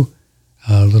do,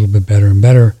 a little bit better and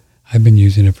better. I've been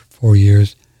using it for 4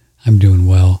 years. I'm doing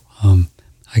well.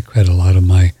 I credit a lot of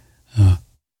my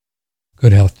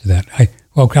good health to that. I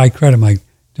credit my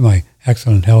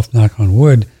excellent health, knock on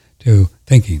wood, to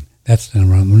thinking. That's the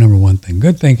number one thing.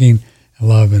 Good thinking,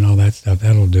 love, and all that stuff.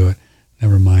 That'll do it.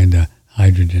 Never mind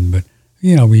hydrogen. But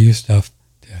we use stuff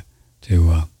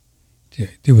to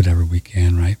do whatever we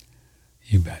can, right?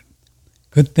 You bet.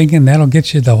 Good thinking, that'll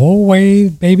get you the whole way,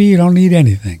 baby. You don't need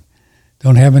anything.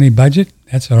 Don't have any budget?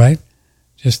 That's all right.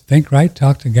 Just think right,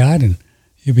 talk to God, and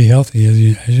you'll be healthy as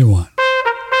you want.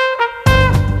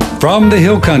 From the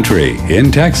Hill Country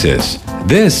in Texas,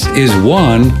 this is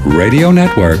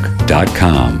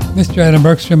OneRadioNetwork.com. Mr. Adam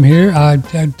Bergstrom here.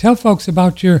 Tell folks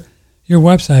about your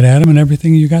website, Adam, and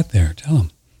everything you got there. Tell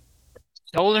them.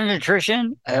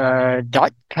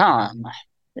 SolarNutrition.com.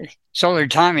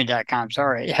 SolarTiming.com,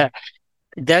 sorry. Yeah.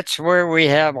 That's where we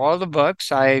have all the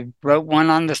books. I wrote one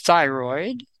on the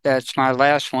thyroid. That's my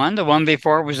last one. The one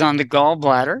before was on the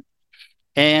gallbladder.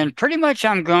 And pretty much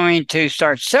I'm going to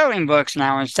start selling books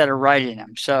now instead of writing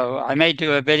them. So I may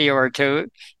do a video or two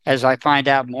as I find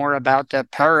out more about the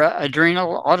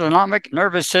para-adrenal autonomic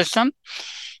nervous system.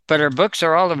 But our books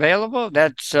are all available.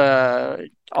 That's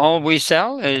all we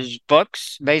sell is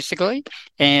books, basically.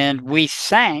 And we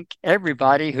thank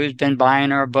everybody who's been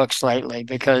buying our books lately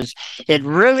because it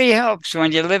really helps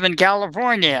when you live in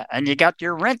California and you got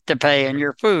your rent to pay and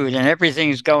your food and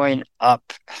everything's going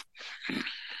up.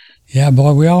 Yeah,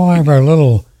 boy, we all have our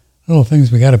little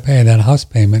things we got to pay that house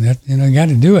payment. That, you got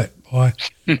to do it, boy.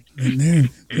 They get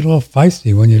a little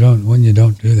feisty when you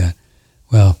don't do that.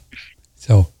 Well,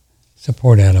 so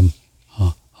support Adam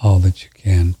all that you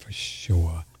can for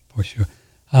sure.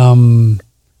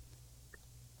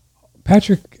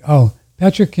 Patrick,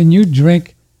 can you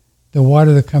drink the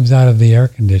water that comes out of the air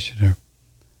conditioner?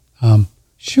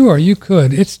 Sure, you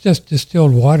could. It's just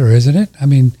distilled water, isn't it? I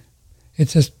mean,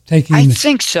 it's just taking. I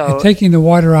think so. Taking the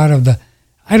water out of the.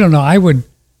 I don't know. I would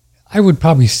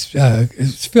probably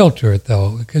filter it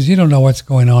though, because you don't know what's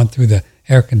going on through the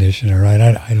air conditioner, right?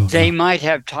 I don't know. They might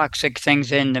have toxic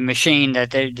things in the machine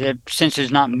that since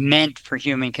it's not meant for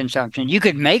human consumption. You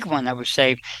could make one that was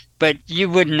safe, but you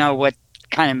wouldn't know what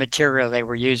kind of material they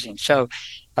were using. So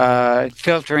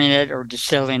filtering it or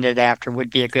distilling it after would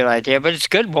be a good idea, but it's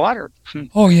good water.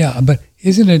 Oh, yeah, but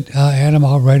isn't it, Adam,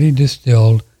 already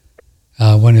distilled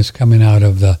when it's coming out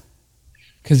of the...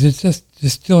 Because it's just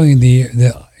distilling the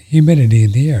humidity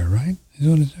in the air, right? Is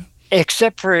what it's doing?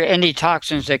 Except for any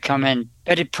toxins that come in.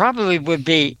 But it probably would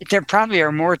be... There probably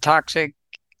are more toxic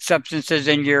substances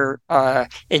in your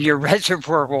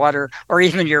reservoir water or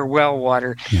even your well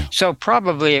water. Yeah. So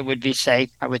probably it would be safe,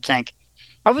 I would think.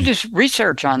 I would just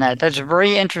research on that. That's a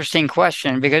very interesting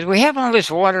question because we have all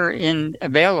this water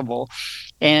available,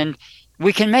 and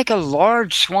we can make a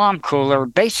large swamp cooler.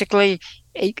 Basically,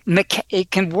 it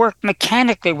can work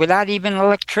mechanically without even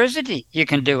electricity. You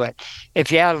can do it.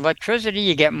 If you add electricity,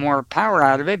 you get more power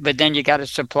out of it, but then you got to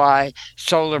supply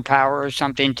solar power or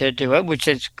something to do it, which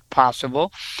is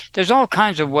possible. There's all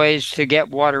kinds of ways to get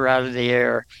water out of the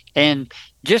air, and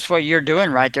just what you're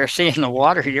doing right there, seeing the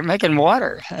water, you're making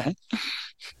water.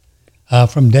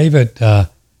 From David, have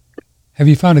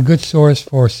you found a good source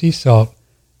for sea salt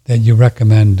that you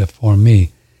recommend for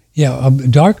me? Yeah,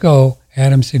 Darko,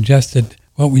 Adam suggested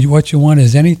what you want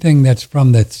is anything that's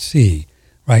from the sea,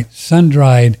 right?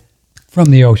 Sun-dried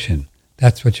from the ocean.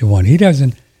 That's what you want.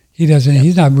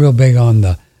 He's not real big on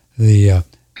the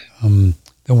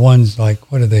ones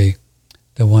like, what are they?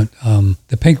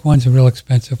 The pink one's a real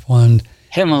expensive one.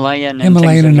 Himalayan and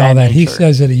all that. He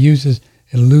says that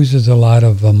it loses a lot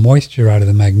of moisture out of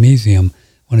the magnesium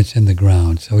when it's in the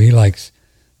ground. So he likes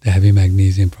the heavy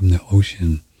magnesium from the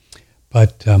ocean.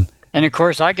 But and of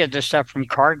course, I get this stuff from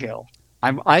Cargill.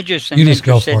 I just am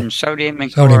interested in sodium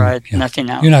and chloride, nothing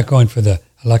else. You're not going for the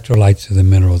electrolytes or the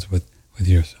minerals with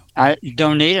yours. I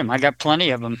don't need them. I got plenty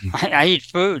of them. I eat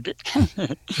food.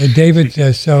 David,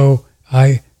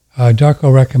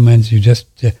 Darko recommends you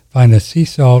just find a sea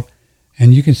salt,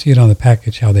 and you can see it on the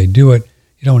package how they do it.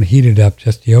 You don't want to heat it up,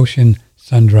 just the ocean,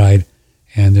 sun-dried,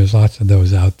 and there's lots of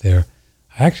those out there.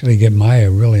 I actually get a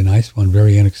really nice one,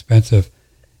 very inexpensive,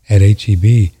 at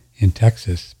H-E-B in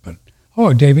Texas. But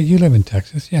David, you live in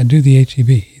Texas. Yeah, do the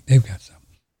H-E-B. They've got some.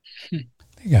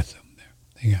 They got some there.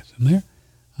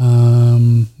 I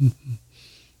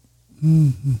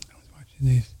was watching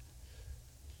these.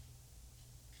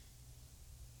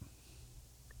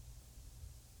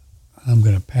 I'm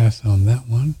going to pass on that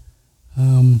one.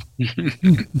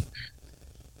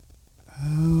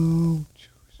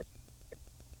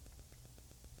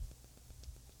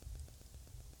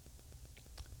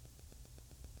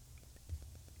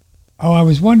 I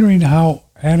was wondering how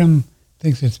Adam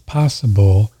thinks it's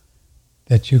possible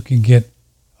that you can get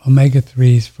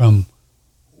omega-3s from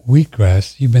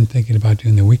wheatgrass. You've been thinking about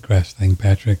doing the wheatgrass thing,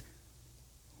 Patrick.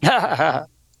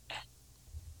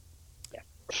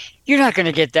 You're not going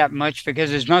to get that much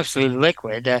because it's mostly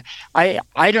liquid.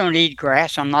 I don't eat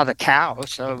grass. I'm not a cow,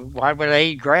 so why would I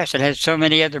eat grass? It has so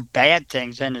many other bad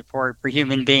things in it for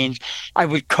human beings. I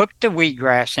would cook the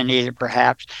wheatgrass and eat it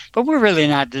perhaps, but we're really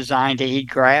not designed to eat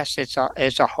grass. It's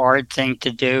a hard thing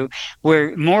to do.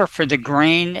 We're more for the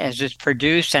grain as it's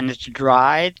produced and it's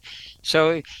dried.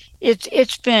 So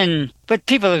it's been, but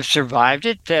people have survived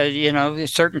it.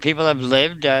 Certain people have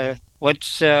lived.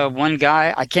 What's one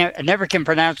guy? I never can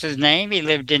pronounce his name. He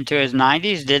lived into his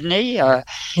 90s, didn't he?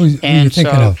 And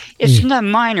so it's not a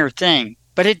minor thing,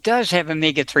 but it does have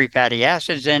omega-3 fatty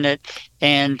acids in it.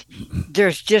 And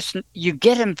there's you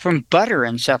get them from butter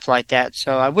and stuff like that.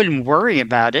 So I wouldn't worry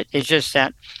about it. It's just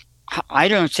that I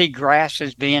don't see grass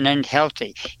as being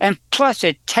unhealthy. And plus,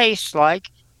 it tastes like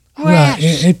Well,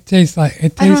 grass. it tastes like I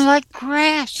don't like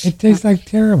grass. It tastes like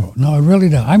terrible. No, it really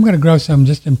does. I'm going to grow some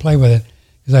just and play with it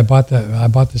because I bought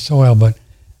the soil, but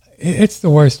it's the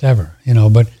worst ever, you know.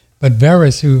 But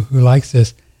Veris, who likes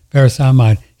this,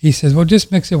 Verisamide, he says, well,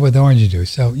 just mix it with orange juice.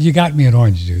 So you got me at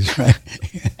orange juice, right?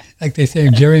 Like they say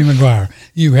in Jerry Maguire,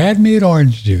 you had me at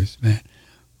orange juice, man.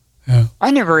 Yeah. I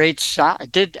never ate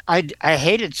salad. I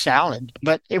hated salad,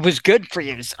 but it was good for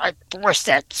you. So I forced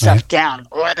that stuff down.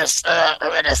 Lettuce.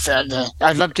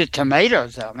 I loved the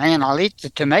tomatoes, though. Man, I'll eat the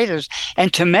tomatoes.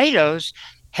 And tomatoes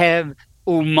have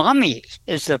umami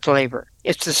is the flavor.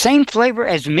 It's the same flavor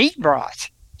as meat broth.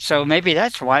 So maybe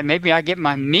that's why. Maybe I get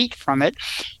my meat from it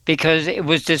because it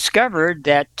was discovered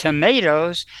that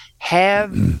tomatoes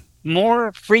have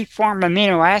more free-form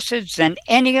amino acids than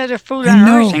any other food on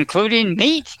earth, including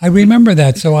meat. I remember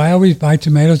that. So I always buy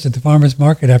tomatoes at the farmer's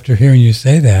market after hearing you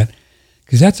say that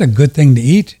because that's a good thing to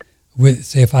eat. With,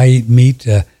 say, if I eat meat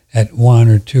at 1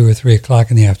 or 2 or 3 o'clock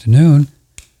in the afternoon,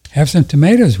 have some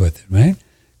tomatoes with it, right?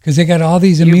 Because they got all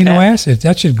these amino acids.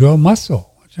 That should grow muscle.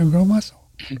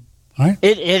 Right?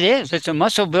 It is. It's a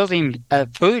muscle-building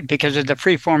food because of the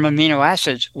free-form amino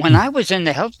acids. When I was in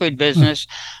the health food business,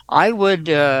 I would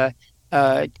sell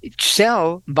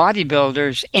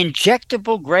bodybuilders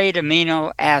injectable-grade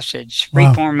amino acids,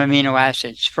 free-form amino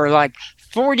acids, for like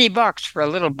 $40 for a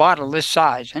little bottle this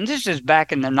size. And this is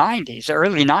back in the 90s,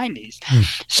 early 90s.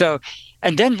 So,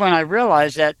 and then when I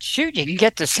realized that, shoot, you can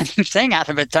get the same thing out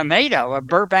of a tomato. A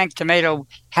Burbank tomato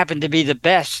happened to be the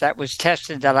best that was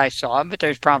tested that I saw, but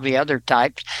there's probably other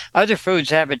types. Other foods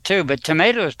have it too, but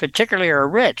tomatoes particularly are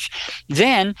rich.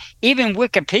 Then even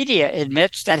Wikipedia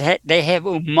admits that they have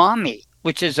umami,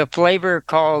 which is a flavor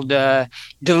called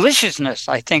deliciousness,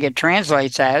 I think it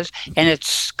translates as, and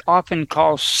it's often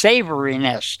called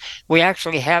savoriness. We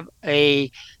actually have a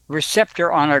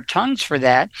receptor on our tongues for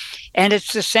that, and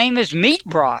it's the same as meat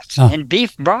broths and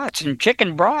beef broths and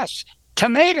chicken broths.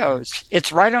 Tomatoes,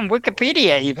 it's right on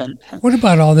Wikipedia even. What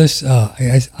about all this?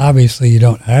 Obviously,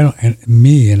 I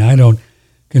don't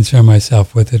concern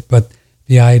myself with it, but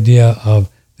the idea of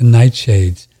the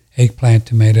nightshades, eggplant,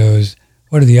 tomatoes,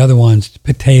 what are the other ones?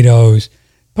 Potatoes.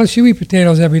 Plus, you eat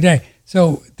potatoes every day.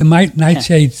 So the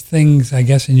nightshades things, I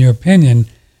guess, in your opinion,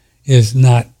 is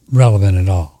not relevant at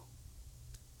all.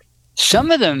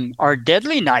 Some of them are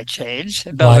deadly nightshades,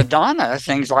 belladonna,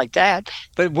 things like that.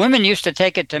 But women used to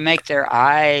take it to make their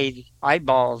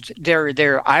eyeballs,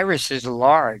 their irises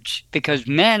large. Because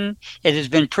men, it has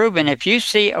been proven, if you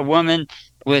see a woman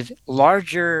with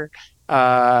larger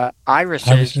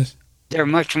irises, they're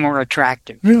much more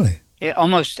attractive. Really?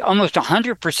 Almost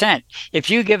 100%. If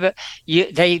you give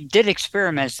they did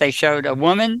experiments. They showed a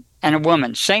woman and a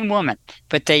woman, same woman,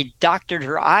 but they doctored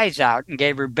her eyes out and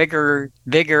gave her bigger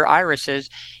irises,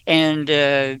 and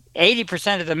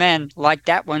 80% of the men liked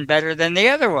that one better than the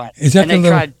other one. Is that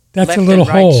and that's a little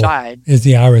hole? Side. Is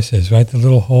the irises, right? The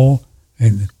little hole.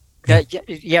 The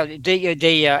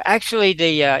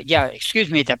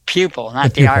pupil,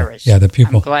 not the iris. Yeah, the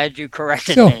pupil. I'm glad you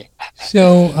corrected me.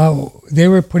 So they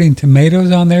were putting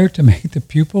tomatoes on there to make the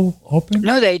pupil open?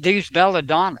 No, they used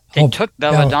belladonna. They took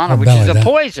belladonna, which is a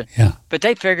poison. Yeah. But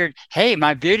they figured, hey,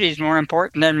 my beauty is more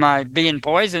important than my being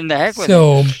poisoned. The heck with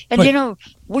it. And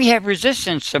we have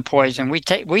resistance to poison. We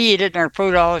eat it in our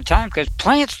food all the time because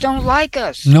plants don't like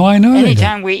us. No, I know.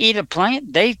 Anytime we eat a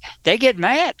plant, they get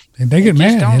mad. They get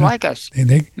mad. Just don't like us.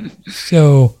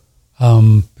 So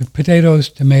potatoes,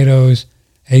 tomatoes,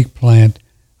 eggplant,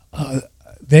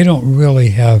 they don't really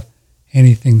have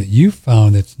anything that you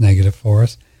found that's negative for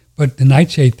us. But the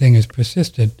nightshade thing has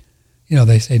persisted.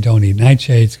 They say don't eat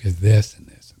nightshades because this and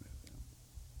this and this.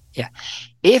 Yeah.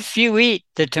 If you eat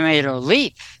the tomato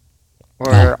leaf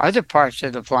or other parts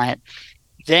of the plant,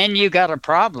 then you got a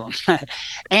problem.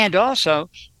 And also,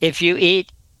 if you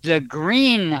eat the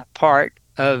green part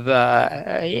of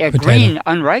a green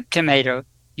unripe tomato,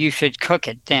 you should cook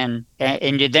it then,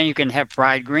 and then you can have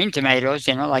fried green tomatoes,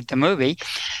 like the movie.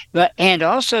 And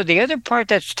also, the other part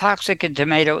that's toxic in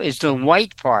tomato is the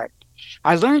white part.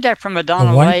 I learned that from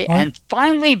Adana Lay and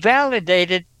finally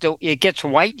validated. It gets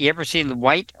white. You ever see the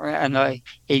white? And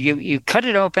you cut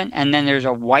it open, and then there's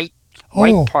a white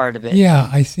part of it. Yeah,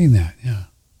 I seen that. Yeah.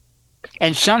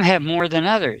 And some have more than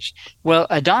others. Well,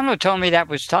 Adano told me that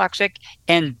was toxic,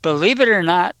 and believe it or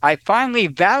not, I finally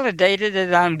validated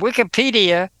it on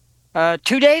Wikipedia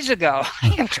 2 days ago.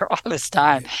 After all this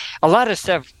time, a lot of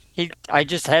stuff. I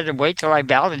just had to wait till I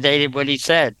validated what he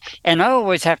said, and I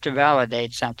always have to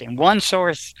validate something. One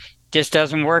source just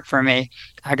doesn't work for me.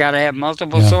 I got to have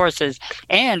multiple sources.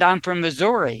 And I'm from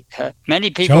Missouri. Many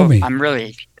people, Show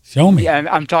me. Show me.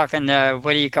 I'm talking,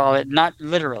 what do you call it? Not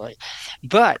literally.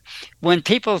 But when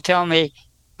people tell me,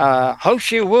 Ho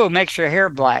Shou Wu makes your hair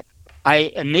black,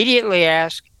 I immediately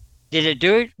ask, did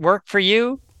it work for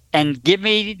you? And give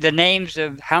me the names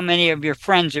of how many of your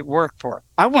friends it worked for.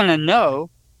 I want to know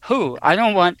who. I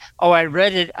don't want, I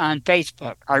read it on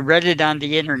Facebook. I read it on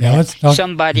the internet.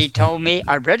 Somebody told me,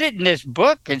 I read it in this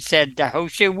book and said, Ho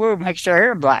Shou Wu makes your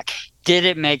hair black. Did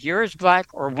it make yours black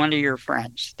or one of your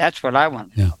friends? That's what I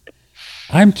want. Yeah.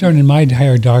 I'm turning my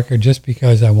hair darker just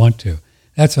because I want to.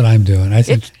 That's what I'm doing. I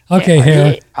said,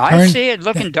 hair. I see it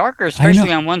looking darker,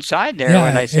 especially on one side there,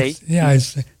 what I see.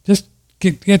 Just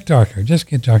get darker. Just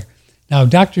get darker. Now,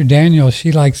 Dr. Daniel,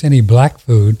 she likes any black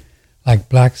food, like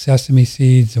black sesame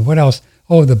seeds and what else?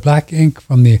 Oh, the black ink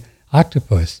from the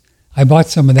octopus. I bought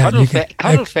some of that.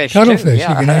 Cuttlefish. Cuttlefish. You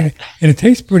can eat it. And it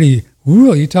tastes pretty,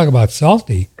 you talk about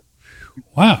salty.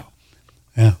 Wow.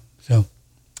 Yeah. So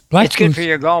it's good for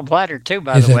your gallbladder too,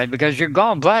 by the way, because your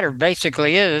gallbladder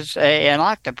basically is an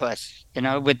octopus.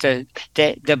 With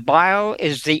the bile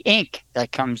is the ink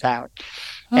that comes out.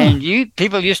 Oh. And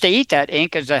people used to eat that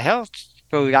ink as a health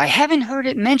food. I haven't heard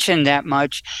it mentioned that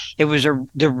much. It was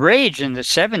the rage in the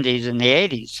 70s and the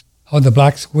 80s. Oh, the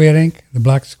black squid ink? The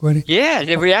black squid ink? Yeah,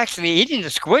 they were actually eating the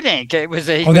squid ink. It was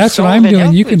that's what I'm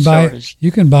doing. You can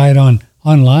buy it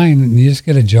online, and you just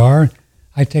get a jar.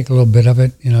 I take a little bit of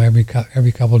it, every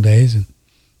couple of days, and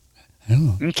I don't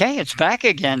know. Okay, it's back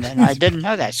again. Then I didn't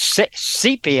know that.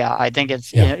 Sepia, I think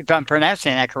it's if I'm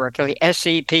pronouncing that correctly,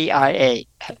 SEPIA.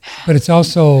 But it's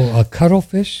also a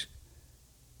cuttlefish.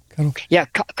 Yeah,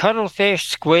 cuttlefish,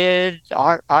 squid,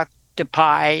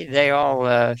 octopi. They all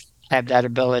have that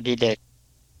ability to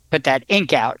put that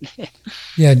ink out.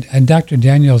 Yeah, and Dr.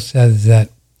 Daniel says that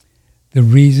the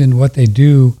reason what they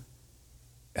do,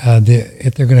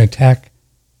 if they're going to attack.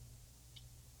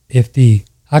 If the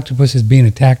octopus is being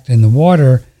attacked in the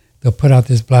water, they'll put out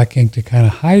this black ink to kind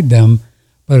of hide them,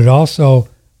 but it also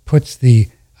puts the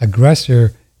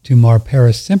aggressor to more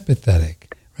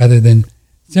parasympathetic rather than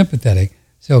sympathetic.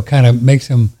 So it kind of makes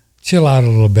them chill out a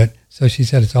little bit. So she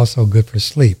said it's also good for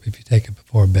sleep if you take it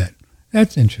before bed.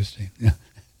 That's interesting. Yeah.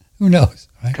 Who knows?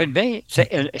 Right? Could be.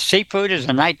 Seafood is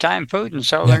a nighttime food, and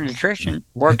solar nutrition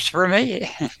works for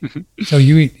me. So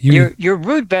you eat your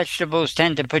root vegetables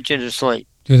tend to put you to sleep.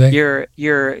 Do they?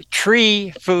 Your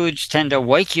tree foods tend to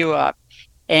wake you up,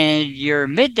 and your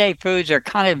midday foods are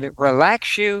kind of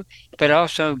relax you, but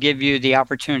also give you the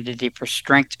opportunity for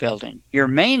strength building. Your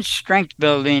main strength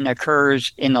building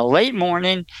occurs in the late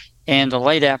morning and the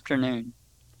late afternoon.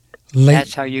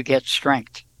 That's how you get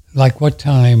strength. Like what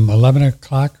time? 11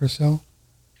 o'clock or so?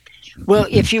 Well,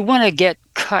 if you want to get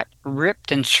cut,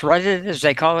 ripped, and shredded, as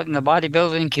they call it in the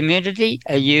bodybuilding community,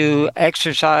 you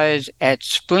exercise at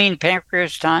spleen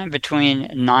pancreas time between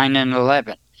 9 and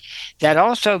 11. That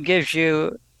also gives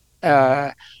you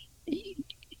it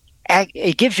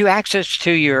gives you access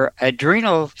to your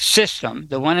adrenal system,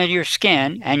 the one in your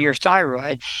skin, and your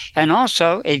thyroid, and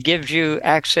also it gives you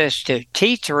access to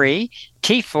T3,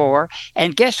 T4,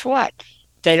 and guess what?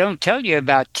 They don't tell you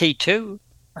about T2.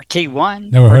 Or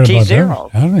T1 or T0.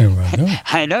 I don't know about that.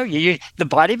 I know the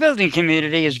bodybuilding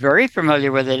community is very familiar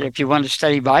with it. If you want to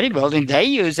study bodybuilding, they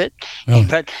use it.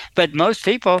 Well, but most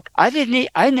people,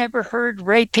 I never heard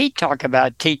Ray Peat talk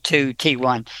about T2,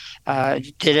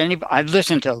 T1. Did anybody? I've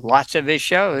listened to lots of his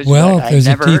shows. Well, if there's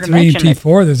a T3 and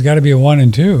T4, there's got to be a 1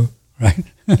 and 2, right?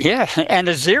 Yeah, and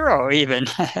a 0 even.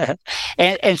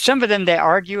 and some of them, they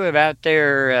argue about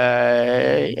their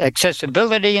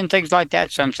accessibility and things like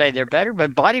that. Some say they're better,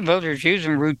 but bodybuilders use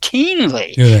them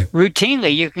routinely.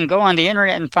 Routinely, you can go on the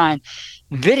internet and find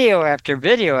video after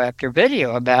video after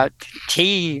video about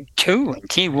T2 and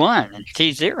T1 and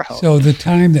T0. So the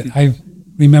time that I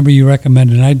remember you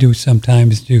recommended, and I do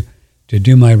sometimes to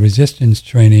do my resistance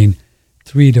training,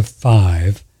 3 to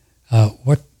 5.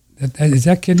 Is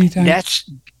that kidney time?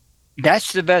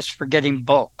 That's the best for getting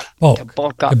bulk. To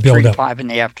bulk up, to build 3 to up. 5 in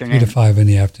the afternoon. 3 to 5 in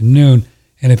the afternoon.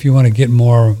 And if you want to get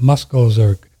more muscles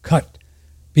or cut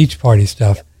beach party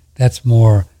stuff, that's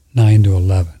more 9 to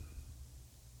 11.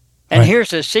 And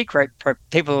here's a secret for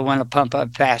people who want to pump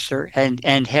up faster and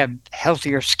have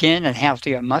healthier skin and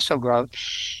healthier muscle growth.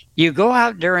 You go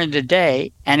out during the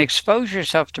day and expose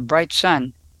yourself to bright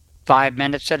sun 5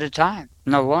 minutes at a time.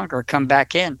 No longer. Come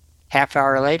back in. Half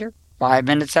hour later, 5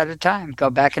 minutes at a time, go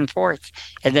back and forth.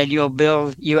 And then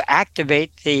you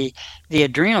activate the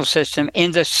adrenal system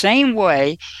in the same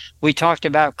way we talked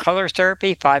about color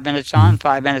therapy, 5 minutes on,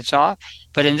 5 minutes off.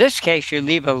 But in this case, you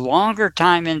leave a longer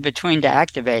time in between to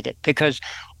activate it. Because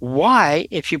why,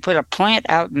 if you put a plant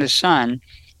out in the sun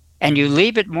and you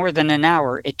leave it more than an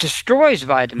hour, it destroys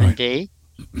vitamin D.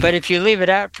 But if you leave it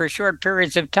out for short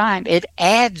periods of time, it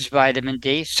adds vitamin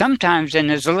D, sometimes in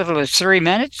as little as 3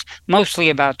 minutes, mostly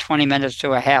about 20 minutes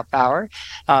to a half hour,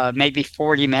 maybe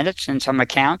 40 minutes in some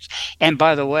accounts. And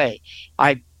by the way,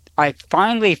 I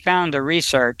finally found the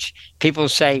research. People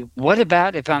say, what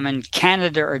about if I'm in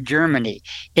Canada or Germany?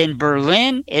 In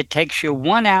Berlin, it takes you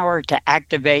 1 hour to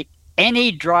activate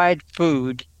any dried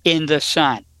food in the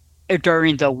sun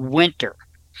during the winter.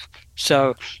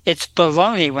 So it's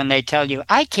baloney when they tell you,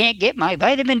 I can't get my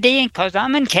vitamin D in because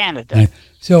I'm in Canada. Right.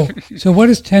 So what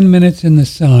is 10 minutes in the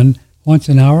sun once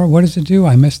an hour? What does it do?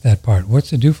 I missed that part.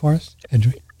 What's it do for us?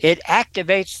 It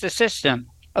activates the system.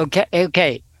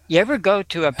 Okay. You ever go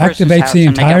to a person's Activates house the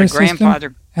and they got entire a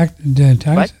grandfather?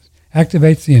 System?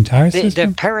 Activates the entire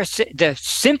system? The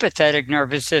sympathetic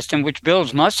nervous system, which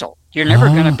builds muscle. You're never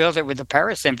going to build it with the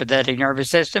parasympathetic nervous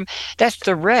system. That's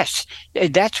the rest.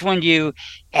 That's when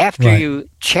after you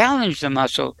challenge the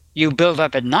muscle, you build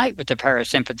up at night with the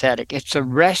parasympathetic. It's a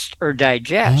rest or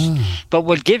digest. But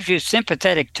what gives you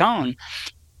sympathetic tone,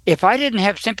 if I didn't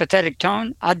have sympathetic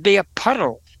tone, I'd be a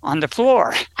puddle on the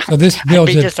floor. So this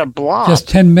builds just a blob. Just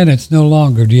 10 minutes, no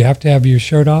longer. Do you have to have your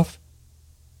shirt off?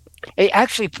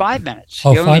 Actually, 5 minutes.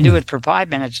 Oh, you only do it for 5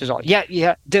 minutes is all.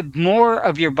 Yeah. The more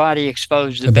of your body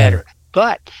exposed, the better.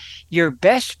 But your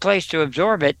best place to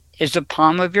absorb it is the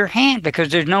palm of your hand because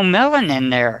there's no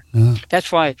melanin there.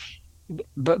 That's why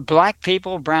black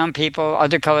people, brown people,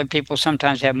 other colored people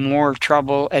sometimes have more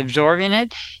trouble absorbing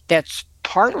it. That's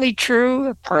partly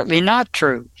true, partly not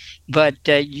true. But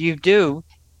you do.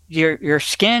 Your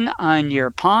skin on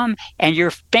your palm and your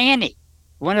fanny.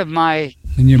 One of my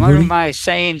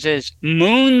sayings is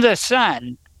moon the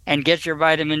sun and get your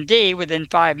vitamin D within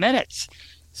 5 minutes.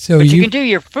 But you can do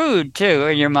your food too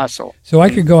and your muscle. So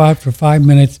I could go out for 5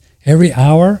 minutes every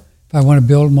hour if I want to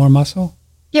build more muscle?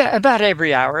 Yeah, about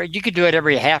every hour. You could do it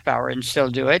every half hour and still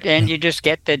do it. And you just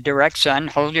get the direct sun,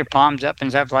 hold your palms up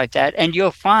and stuff like that. And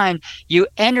you'll find you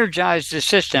energize the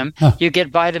system. You get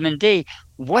vitamin D.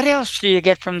 What else do you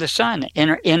get from the sun?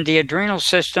 In the adrenal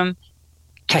system,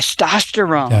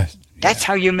 testosterone. That's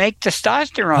how you make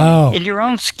testosterone in your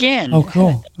own skin. Oh,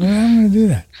 cool. Well, I'm going to do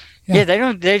that.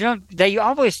 Yeah, they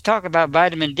always talk about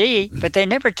vitamin D, but they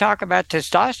never talk about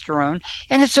testosterone.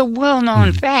 And it's a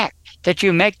well-known fact that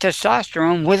you make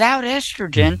testosterone without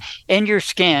estrogen in your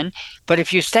skin. But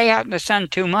if you stay out in the sun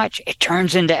too much, it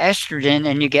turns into estrogen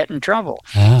and you get in trouble.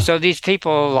 So these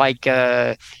people like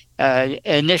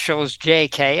initials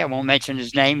JK, I won't mention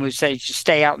his name, who say you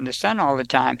stay out in the sun all the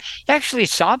time, you actually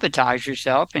sabotage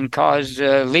yourself and cause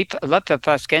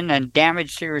lipopuskin and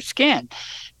damage to your skin.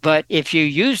 But if you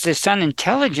use the sun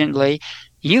intelligently,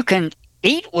 you can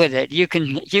eat with it. You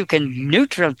can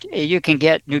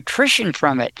get nutrition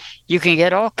from it. You can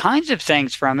get all kinds of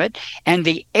things from it. And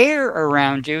the air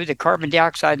around you, the carbon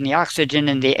dioxide and the oxygen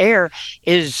in the air,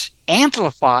 is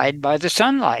amplified by the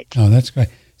sunlight. Oh, that's great.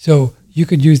 So you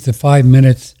could use the 5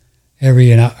 minutes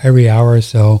every hour or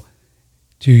so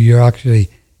to you're actually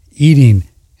eating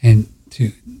and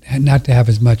to not to have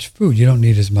as much food. You don't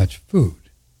need as much food.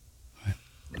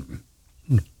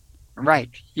 Right.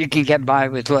 You can get by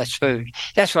with less food.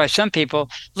 That's why some people,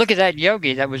 look at that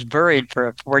yogi that was buried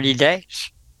for 40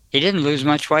 days. He didn't lose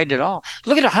much weight at all.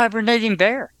 Look at a hibernating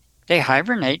bear. They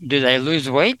hibernate. Do they lose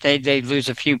weight? They lose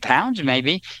a few pounds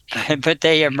maybe, but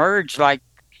they emerge like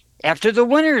after the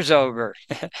winter's over.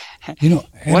 Adam,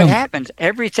 what happens?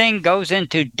 Everything goes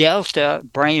into delta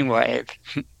brainwave.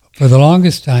 For the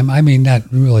longest time, I mean, not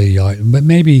really, but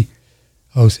maybe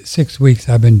 6 weeks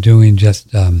I've been doing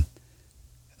just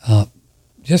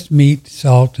meat,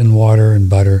 salt, and water, and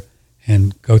butter,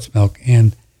 and goat's milk,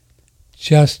 and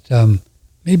just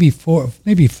maybe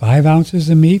 5 ounces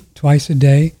of meat twice a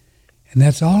day, and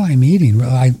that's all I'm eating.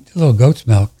 A little goat's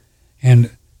milk and a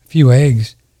few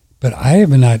eggs, but I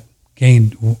have not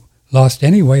lost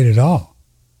any weight at all.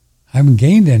 I haven't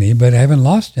gained any, but I haven't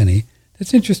lost any.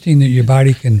 That's interesting that your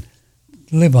body can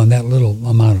live on that little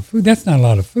amount of food. That's not a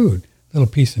lot of food, a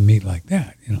little piece of meat like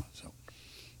that, So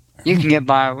you can get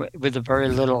by with a very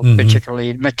little,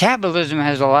 particularly. Metabolism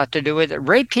has a lot to do with it.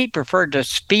 Ray Peat preferred to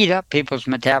speed up people's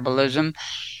metabolism.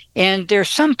 And there's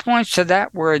some points to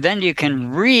that where then you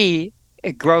can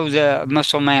regrow the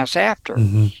muscle mass after.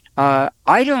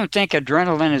 I don't think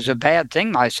adrenaline is a bad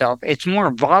thing myself. It's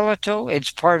more volatile.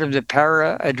 It's part of the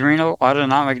para-adrenal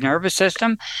autonomic nervous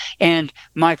system. And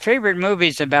my favorite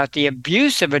movies about the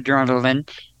abuse of adrenaline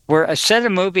were a set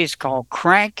of movies called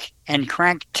Crank and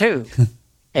Crank 2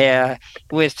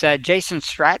 with Jason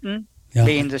Stratton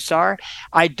being the star.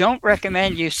 I don't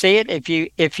recommend you see it.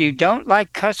 If you don't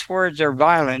like cuss words or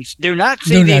violence, do not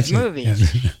see these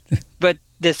movies. Yeah. But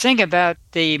the thing about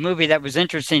the movie that was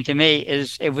interesting to me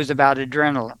is it was about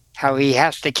adrenaline, how he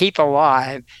has to keep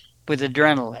alive with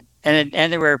adrenaline. And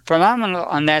they were phenomenal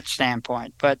on that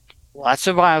standpoint, but lots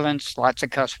of violence, lots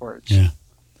of cuss words. Yeah.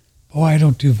 Boy, I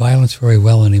don't do violence very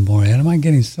well anymore. And I'm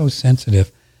getting so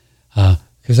sensitive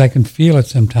because I can feel it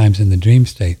sometimes in the dream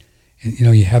state. And,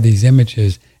 you have these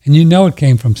images, and it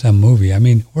came from some movie. I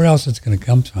mean, where else it's going to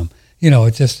come from?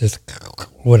 It's just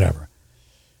whatever.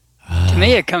 To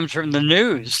me, it comes from the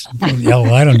news.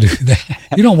 Well, I don't do that.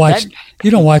 You don't watch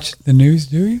the news,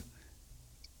 do you?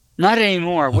 Not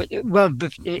anymore. Well,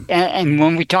 and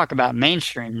when we talk about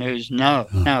mainstream news, no.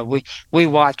 We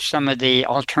watch some of the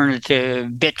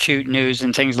alternative BitChute news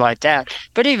and things like that.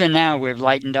 But even now, we've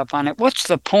lightened up on it. What's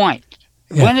the point?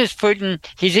 Yeah. When is Putin?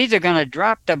 He's either going to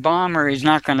drop the bomb or he's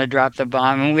not going to drop the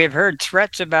bomb. And we've heard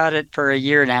threats about it for a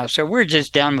year now. So we're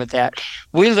just done with that.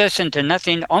 We listen to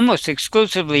nothing, almost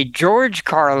exclusively George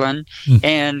Carlin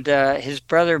and his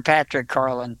brother Patrick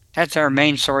Carlin. That's our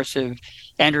main source of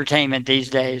entertainment these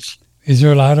days. Is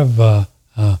there a lot of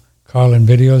Carlin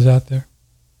videos out there?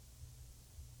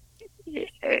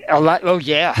 A lot. Oh,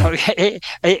 yeah.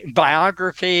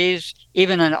 Biographies,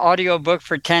 even an audio book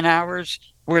for 10 hours.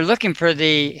 We're looking for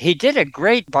he did a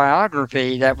great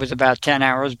biography that was about 10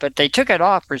 hours, but they took it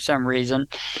off for some reason.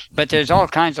 But there's all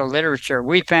kinds of literature.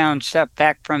 We found stuff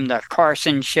back from the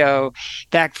Carson Show,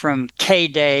 back from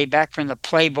K-Day, back from the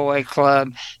Playboy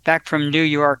Club, back from New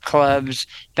York clubs,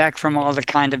 back from all the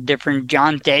kind of different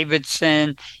John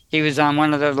Davidson. He was on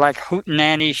one of those like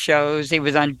Hootenanny shows. He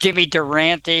was on Jimmy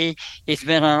Durante. He's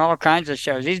been on all kinds of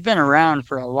shows. He's been around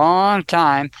for a long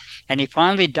time, and he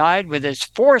finally died with his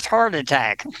 4th heart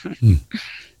attack.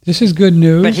 This is good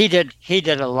news. But he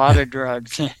did a lot of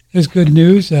drugs. This is good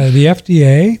news. The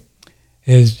FDA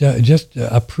is just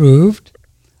approved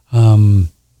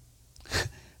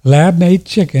lab-made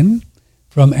chicken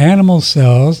from animal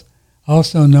cells,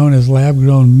 also known as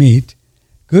lab-grown meat.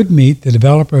 Good Meat, the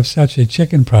developer of such a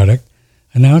chicken product,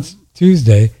 announced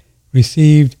Tuesday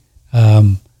received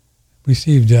authority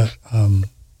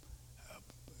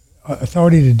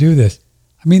to do this.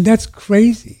 I mean, that's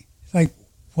crazy. It's like,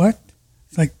 what?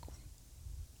 It's like,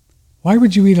 why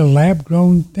would you eat a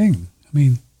lab-grown thing? I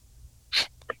mean,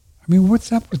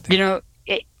 what's up with that?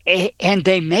 And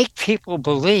they make people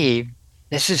believe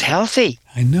this is healthy.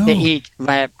 I know. To eat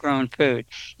lab-grown food.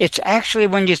 It's actually,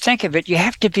 when you think of it, you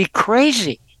have to be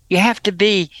crazy. You have to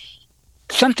be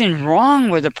something wrong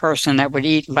with a person that would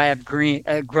eat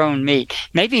lab-grown meat.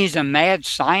 Maybe he's a mad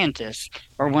scientist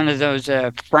or one of those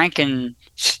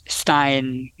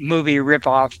Frankenstein movie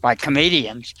rip-offs by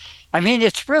comedians. I mean,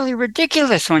 it's really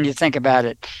ridiculous when you think about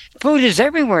it. Food is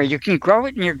everywhere. You can grow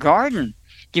it in your garden.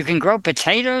 You can grow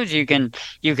potatoes. You can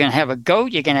have a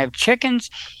goat. You can have chickens.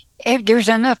 If there's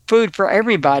enough food for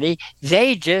everybody,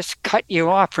 they just cut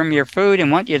you off from your food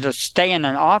and want you to stay in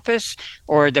an office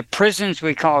or the prisons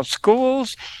we call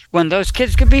schools when those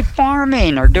kids could be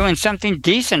farming or doing something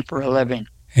decent for a living.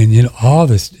 And all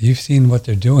this, you've seen what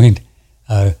they're doing.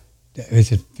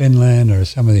 Is it Finland or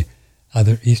some of the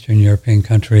other Eastern European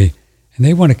country? And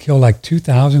they want to kill like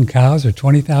 2,000 cows or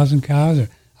 20,000 cows. Or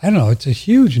I don't know. It's a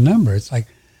huge number. It's like,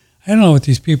 I don't know what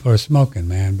these people are smoking,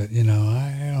 man. But,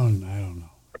 I don't know.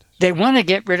 They want to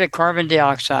get rid of carbon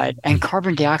dioxide, and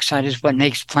carbon dioxide is what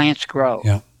makes plants grow.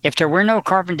 Yeah. If there were no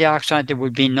carbon dioxide, there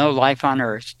would be no life on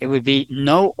Earth. It would be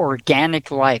no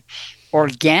organic life.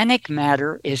 Organic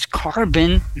matter is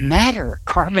carbon matter,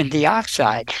 carbon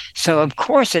dioxide. So, of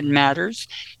course, it matters.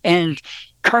 And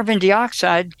carbon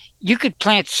dioxide, you could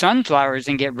plant sunflowers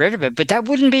and get rid of it, but that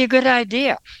wouldn't be a good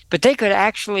idea. But they could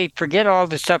actually forget all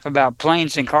the stuff about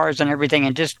planes and cars and everything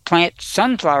and just plant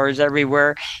sunflowers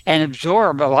everywhere and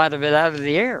absorb a lot of it out of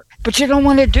the air. But you don't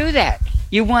want to do that.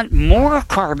 You want more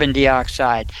carbon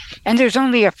dioxide. And there's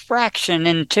only a fraction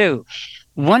in 2.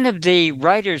 One of the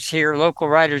writers here, local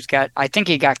writers, I think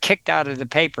he got kicked out of the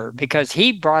paper because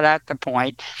he brought out the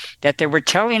point that they were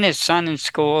telling his son in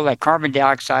school that carbon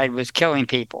dioxide was killing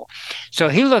people. So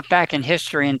he looked back in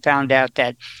history and found out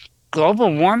that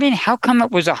global warming, how come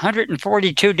it was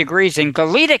 142 degrees in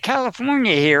Goleta,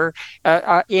 California here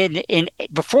in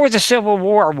before the Civil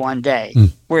War one day,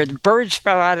 where the birds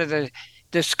fell out of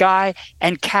the sky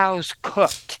and cows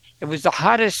cooked. It was the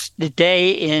hottest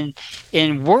day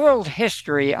in world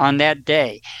history on that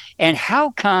day. And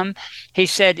how come? He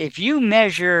said, if you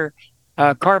measure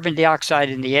carbon dioxide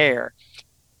in the air,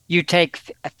 you take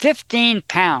 15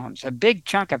 pounds, a big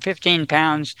chunk of 15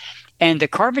 pounds, and the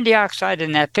carbon dioxide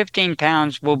in that 15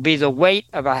 pounds will be the weight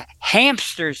of a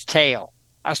hamster's tail,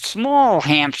 a small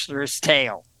hamster's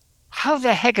tail. How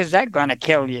the heck is that going to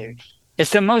kill you?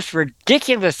 It's the most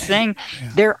ridiculous thing.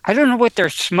 I don't know what they're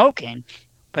smoking,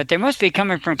 but they must be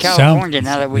coming from California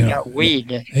now that we got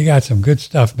weed. They got some good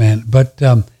stuff, man. But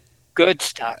good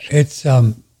stuff.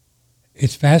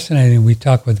 It's fascinating. We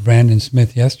talked with Brandon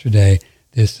Smith yesterday,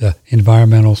 this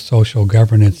environmental social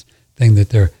governance thing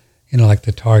that they're, like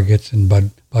the Targets and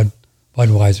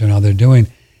Budweiser and all they're doing,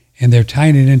 and they're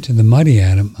tying it into the money,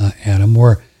 Adam,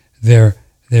 where they're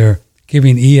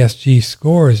giving ESG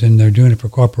scores, and they're doing it for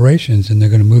corporations, and they're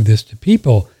going to move this to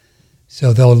people.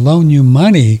 So they'll loan you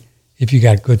money if you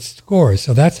got good scores.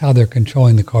 So that's how they're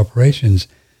controlling the corporations,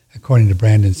 according to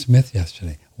Brandon Smith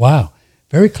yesterday. Wow.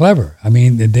 Very clever. I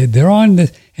mean, they're on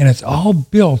this, and it's all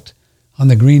built on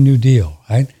the Green New Deal,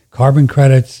 right? Carbon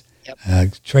credits,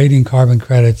 trading carbon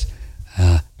credits.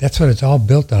 That's what it's all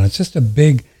built on. It's just a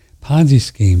big Ponzi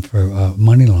scheme for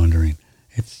money laundering.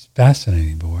 It's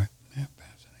fascinating, boy.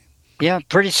 Yeah,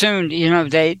 pretty soon,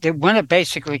 they want to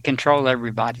basically control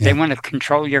everybody. Yeah. They want to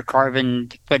control your carbon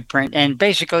footprint. And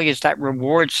basically, it's that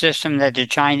reward system that the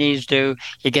Chinese do.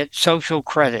 You get social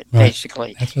credit,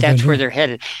 basically. That's where they're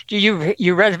headed.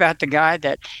 You read about the guy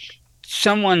that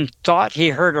someone thought he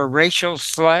heard a racial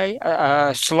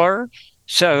slur,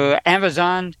 so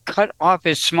Amazon cut off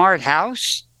his smart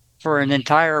house for an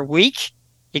entire week.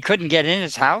 He couldn't get in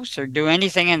his house or do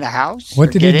anything in the house.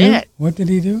 What did he do? What did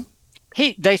he do?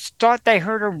 They thought they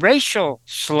heard a racial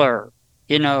slur,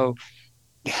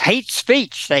 hate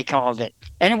speech, they called it.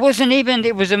 And it was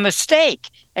a mistake.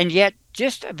 And yet,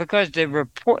 just because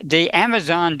the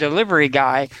Amazon delivery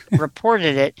guy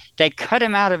reported it, they cut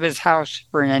him out of his house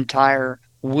for an entire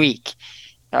week.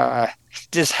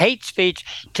 This hate speech,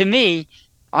 to me,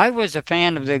 I was a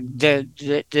fan of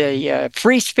the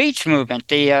free speech movement,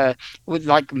 with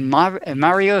like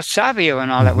Mario Savio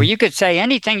and all that, where you could say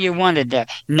anything you wanted.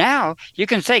 Now you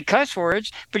can say cuss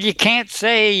words, but you can't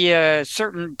say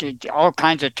all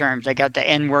kinds of terms. They got the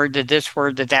N word, to this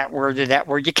word, to that word, to that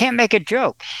word. You can't make a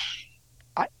joke.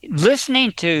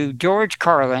 Listening to George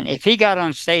Carlin, if he got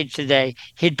on stage today,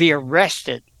 he'd be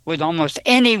arrested with almost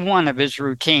any one of his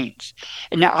routines.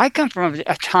 And now I come from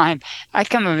a time, I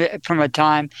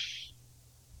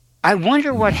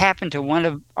wonder what happened to one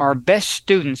of our best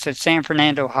students at San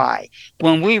Fernando High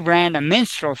when we ran a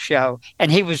minstrel show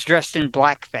and he was dressed in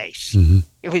blackface. Mm-hmm.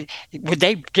 Would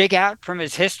they dig out from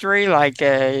his history like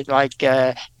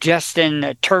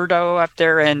Justin Trudeau up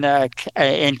there in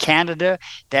Canada,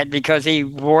 that because he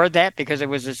wore that because it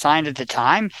was a sign at the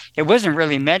time? It wasn't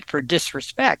really meant for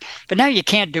disrespect. But now you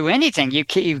can't do anything. You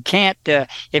can't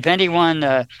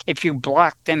if you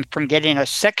block them from getting a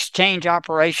sex change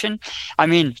operation. I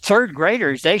mean, third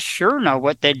graders, they sure know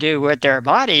what they do with their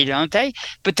body, don't they?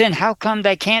 But then how come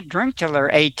they can't drink till they're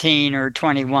 18 or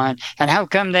 21? And how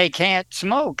come they can't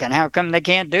smoke? And how come they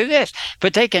can't do this?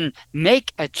 But they can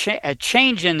make a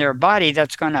change in their body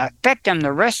that's going to affect them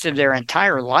the rest of their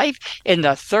entire life in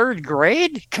the third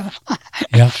grade? Come on.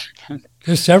 Yeah.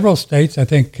 There's several states, I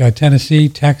think Tennessee,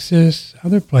 Texas,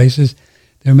 other places,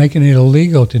 they're making it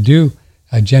illegal to do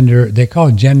they call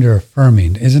it gender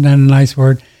affirming. Isn't that a nice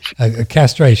word?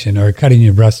 Castration or cutting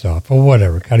your breast off or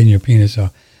whatever, cutting your penis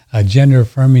off. Gender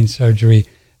affirming surgery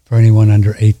for anyone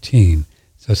under 18.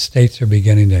 So states are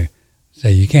beginning to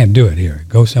say, you can't do it here.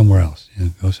 Go somewhere else.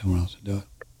 Go somewhere else and do it.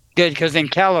 Good, because in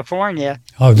California,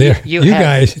 you have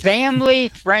guys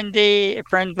family-friendly,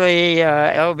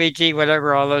 LBG,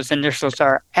 whatever all those initials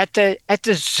are, at the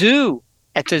zoo.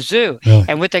 Really?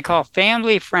 And what they call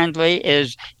family-friendly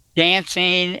is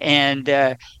dancing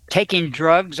and taking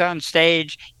drugs on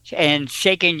stage and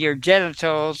shaking your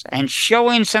genitals and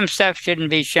showing some stuff shouldn't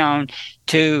be shown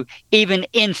to even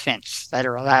infants that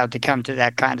are allowed to come to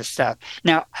that kind of stuff.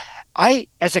 Now,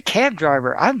 as a cab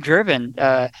driver, I've driven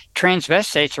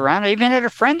transvestites around. I even had a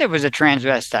friend that was a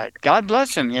transvestite. God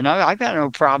bless him. I've got no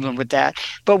problem with that.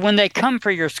 But when they come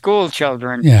for your school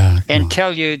children and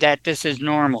tell you that this is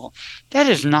normal, that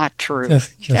is not true.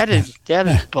 That is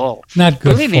bull. Not good.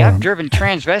 Believe me, I've driven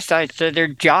transvestites to their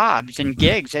jobs and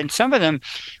gigs, and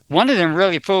one of them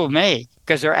really fooled me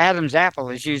because their Adam's apple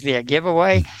is usually a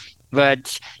giveaway.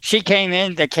 But she came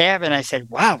in the cab, and I said,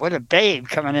 wow, what a babe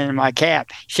coming into my cab.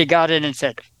 She got in and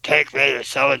said, take me to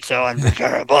so-and-so on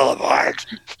Ventura Boulevard.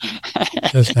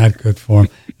 That's not good for him.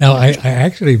 Now, I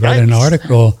actually read an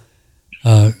article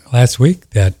last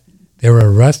week that they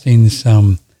were arresting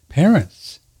some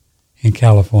parents in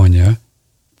California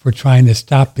for trying to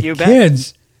stop the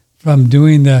kids from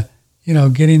doing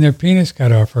getting their penis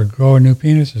cut off or grow a new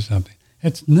penis or something.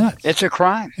 It's nuts. It's a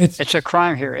crime. It's a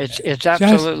crime here. It's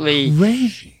absolutely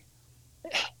crazy.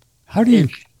 How can you even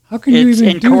do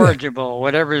that? It's incorrigible,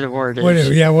 whatever the word is.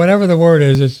 Whatever the word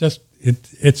is, it's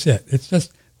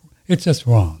just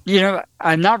wrong.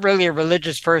 I'm not really a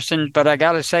religious person, but I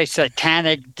got to say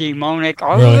satanic, demonic,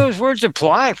 all of those words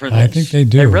apply for this. I think they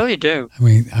do. They really do. I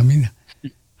mean,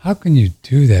 how can you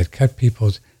do that?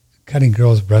 Cutting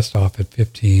girls' breasts off at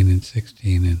 15 and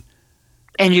 16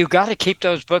 and you got to keep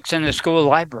those books in the school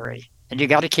library. And you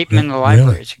got to keep them in the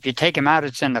libraries. If you take them out,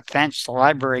 it's an offense. The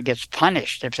library gets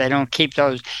punished if they don't keep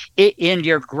those in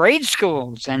your grade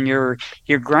schools and your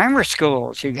grammar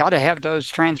schools. You got to have those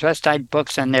transvestite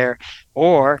books in there,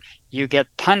 or you get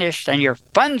punished and your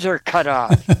funds are cut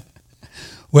off.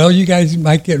 Well, you guys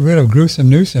might get rid of Gruesome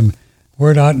Newsom.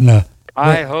 Word out in the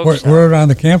word around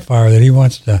the campfire that he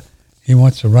wants to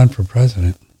run for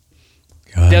president.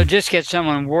 God. They'll just get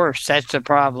someone worse. That's the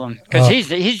problem. Because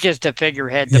he's just a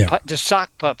figurehead, the sock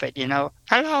puppet,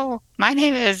 Hello, my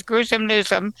name is Gruesome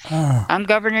Newsom. I'm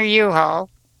Governor U-Haul.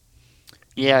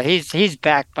 Yeah, he's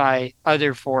backed by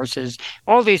other forces.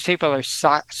 All these people are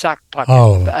sock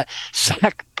puppets.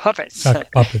 Sock puppets.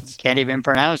 Sock puppets. Can't even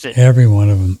pronounce it. Every one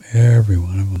of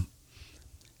them.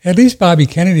 At least Robert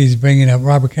Kennedy is bringing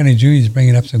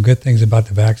up some good things about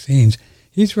the vaccines.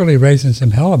 He's really raising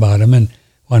some hell about them. And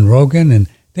on Rogan, and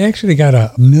they actually got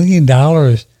 $1 million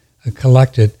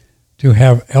collected to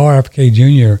have RFK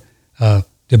Jr.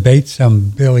 Debate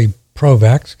some Billy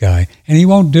pro-vax guy, and he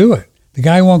won't do it. The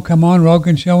guy won't come on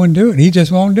Rogan's show and do it. He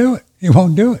just won't do it. He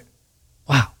won't do it.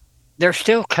 Wow. They're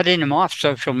still cutting him off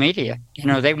social media.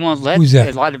 They won't let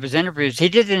a lot of his interviews. He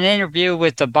did an interview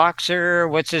with the boxer,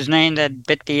 what's his name, that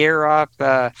bit the ear off.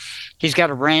 He's got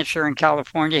a rancher in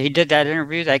California. He did that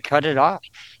interview. They cut it off.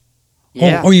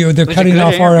 Yeah. They're cutting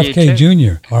off RFK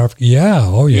Jr. Yeah,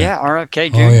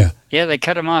 RFK Jr. Yeah, they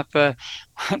cut him off.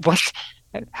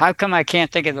 How come I can't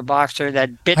think of the boxer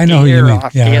that bit the ear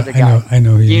off the other guy? I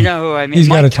know you know who I mean. He's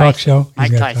got a talk show.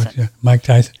 Mike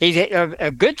Tyson. He's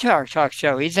a good talk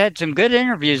show. He's had some good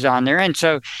interviews on there, and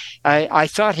so I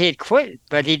thought he'd quit,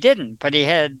 but he didn't. But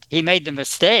he made the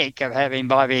mistake of having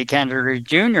Bobby Kennedy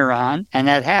Jr. on, and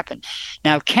that happened.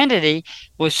 Now, Kennedy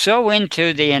was so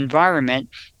into the environment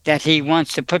that he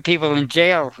wants to put people in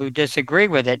jail who disagree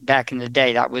with it back in the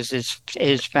day. That was his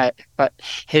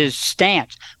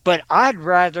stance. But I'd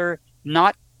rather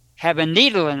not have a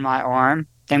needle in my arm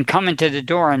than come into the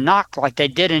door and knock like they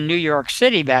did in New York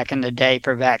City back in the day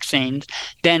for vaccines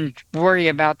than worry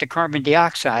about the carbon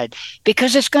dioxide,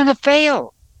 because it's going to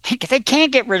fail. They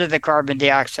can't get rid of the carbon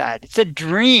dioxide. It's a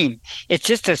dream. It's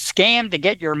just a scam to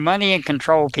get your money and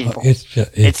control people. It's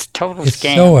total scam.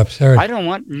 It's so absurd. I don't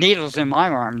want needles in my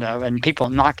arm, though, and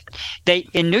people knock.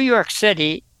 In New York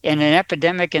City, in an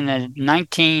epidemic in the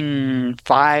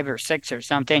 1905 or 6 or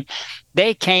something,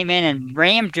 they came in and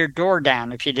rammed your door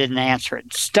down if you didn't answer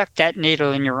it. Stuck that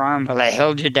needle in your arm while they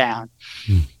held you down.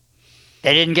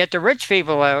 They didn't get the rich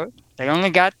people out. They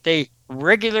only got the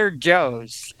regular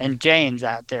Joes and Janes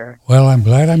out there. Well, I'm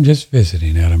glad I'm just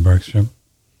visiting, Adam Bergstrom.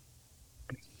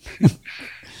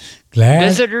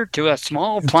 Visitor to a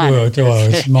small planet. To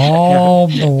a small,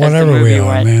 whatever we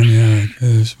are, man. Yeah,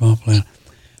 to a small planet.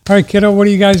 All right, kiddo, what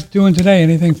are you guys doing today?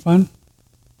 Anything fun?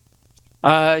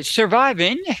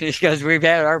 Surviving, because we've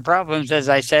had our problems, as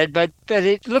I said, but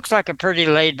it looks like a pretty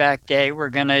laid-back day.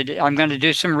 I'm gonna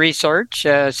do some research,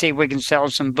 see if we can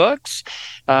sell some books,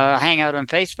 hang out on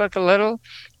Facebook a little,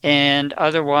 and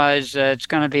otherwise it's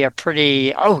going to be a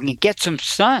pretty. Get some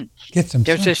sun.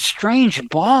 There's this strange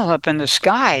ball up in the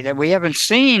sky that we haven't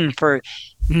seen for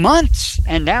months,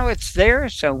 and now it's there.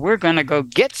 So we're going to go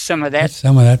get some of that.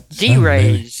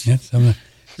 D-rays. Get some of that.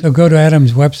 So go to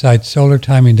Adam's website,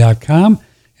 solartiming.com,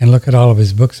 and look at all of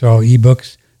his books. They're all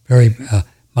ebooks, very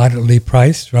moderately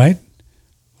priced, right?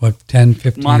 What, 10,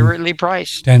 15? Moderately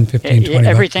priced. 10, 15, 20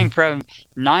 Everything bucks. From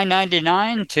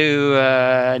 $9.99 to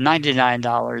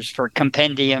 $99 for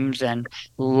compendiums and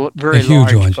very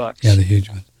large ones. books. Yeah, the huge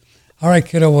ones. All right,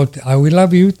 kiddo. Well, we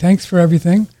love you. Thanks for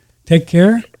everything. Take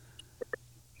care.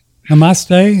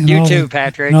 Namaste. And you too,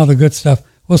 Patrick. And all the good stuff.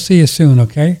 We'll see you soon,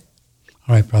 okay?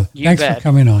 All right, brother. Thanks for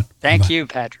coming on. Thank you,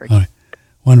 Patrick. All right.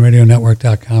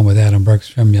 OneRadioNetwork.com with Adam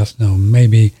Bergstrom. Yes, no,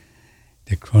 maybe.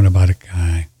 The Chronobotic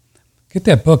Guy. Get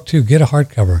that book, too. Get a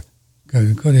hardcover.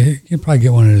 Go to. You can probably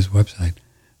get one at his website.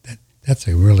 That's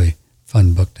a really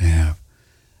fun book to have.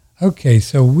 Okay,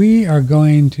 so we are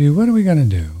going to. What are we going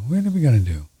to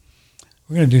do?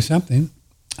 we're going to do something.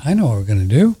 I know what we're going to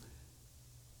do.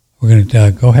 We're going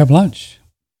to go have lunch.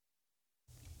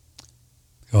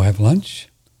 Go have lunch.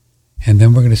 And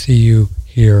then we're going to see you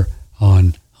here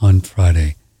on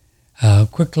Friday.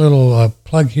 Quick little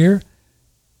plug here.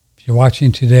 If you're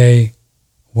watching today,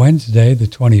 Wednesday, the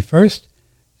 21st,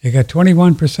 you got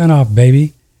 21% off,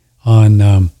 baby,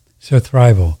 on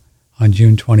Surthrival on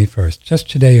June 21st. Just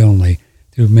today only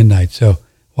through midnight. So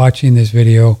watching this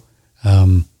video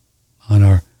on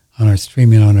our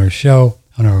streaming on our show,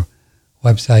 on our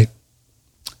website,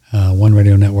 One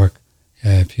Radio Network.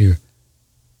 If you're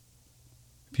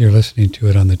listening to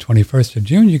it on the 21st of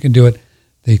June, you can do it.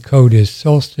 The code is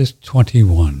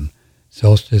Solstice21.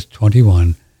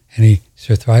 Solstice21. Any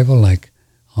Surthrival like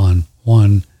on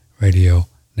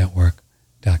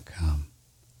OneRadioNetwork.com.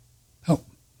 Oh,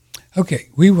 okay.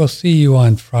 We will see you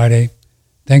on Friday.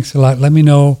 Thanks a lot. Let me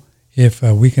know if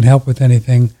we can help with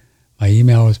anything. My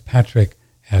email is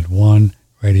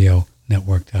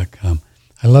patrick@OneRadioNetwork.com.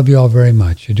 I love you all very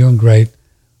much. You're doing great.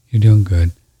 You're doing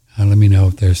good. Let me know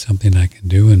if there's something I can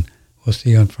do, and we'll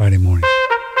see you on Friday morning.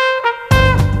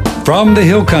 From the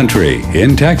Hill Country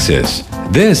in Texas,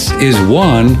 this is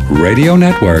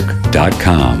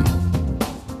OneRadioNetwork.com.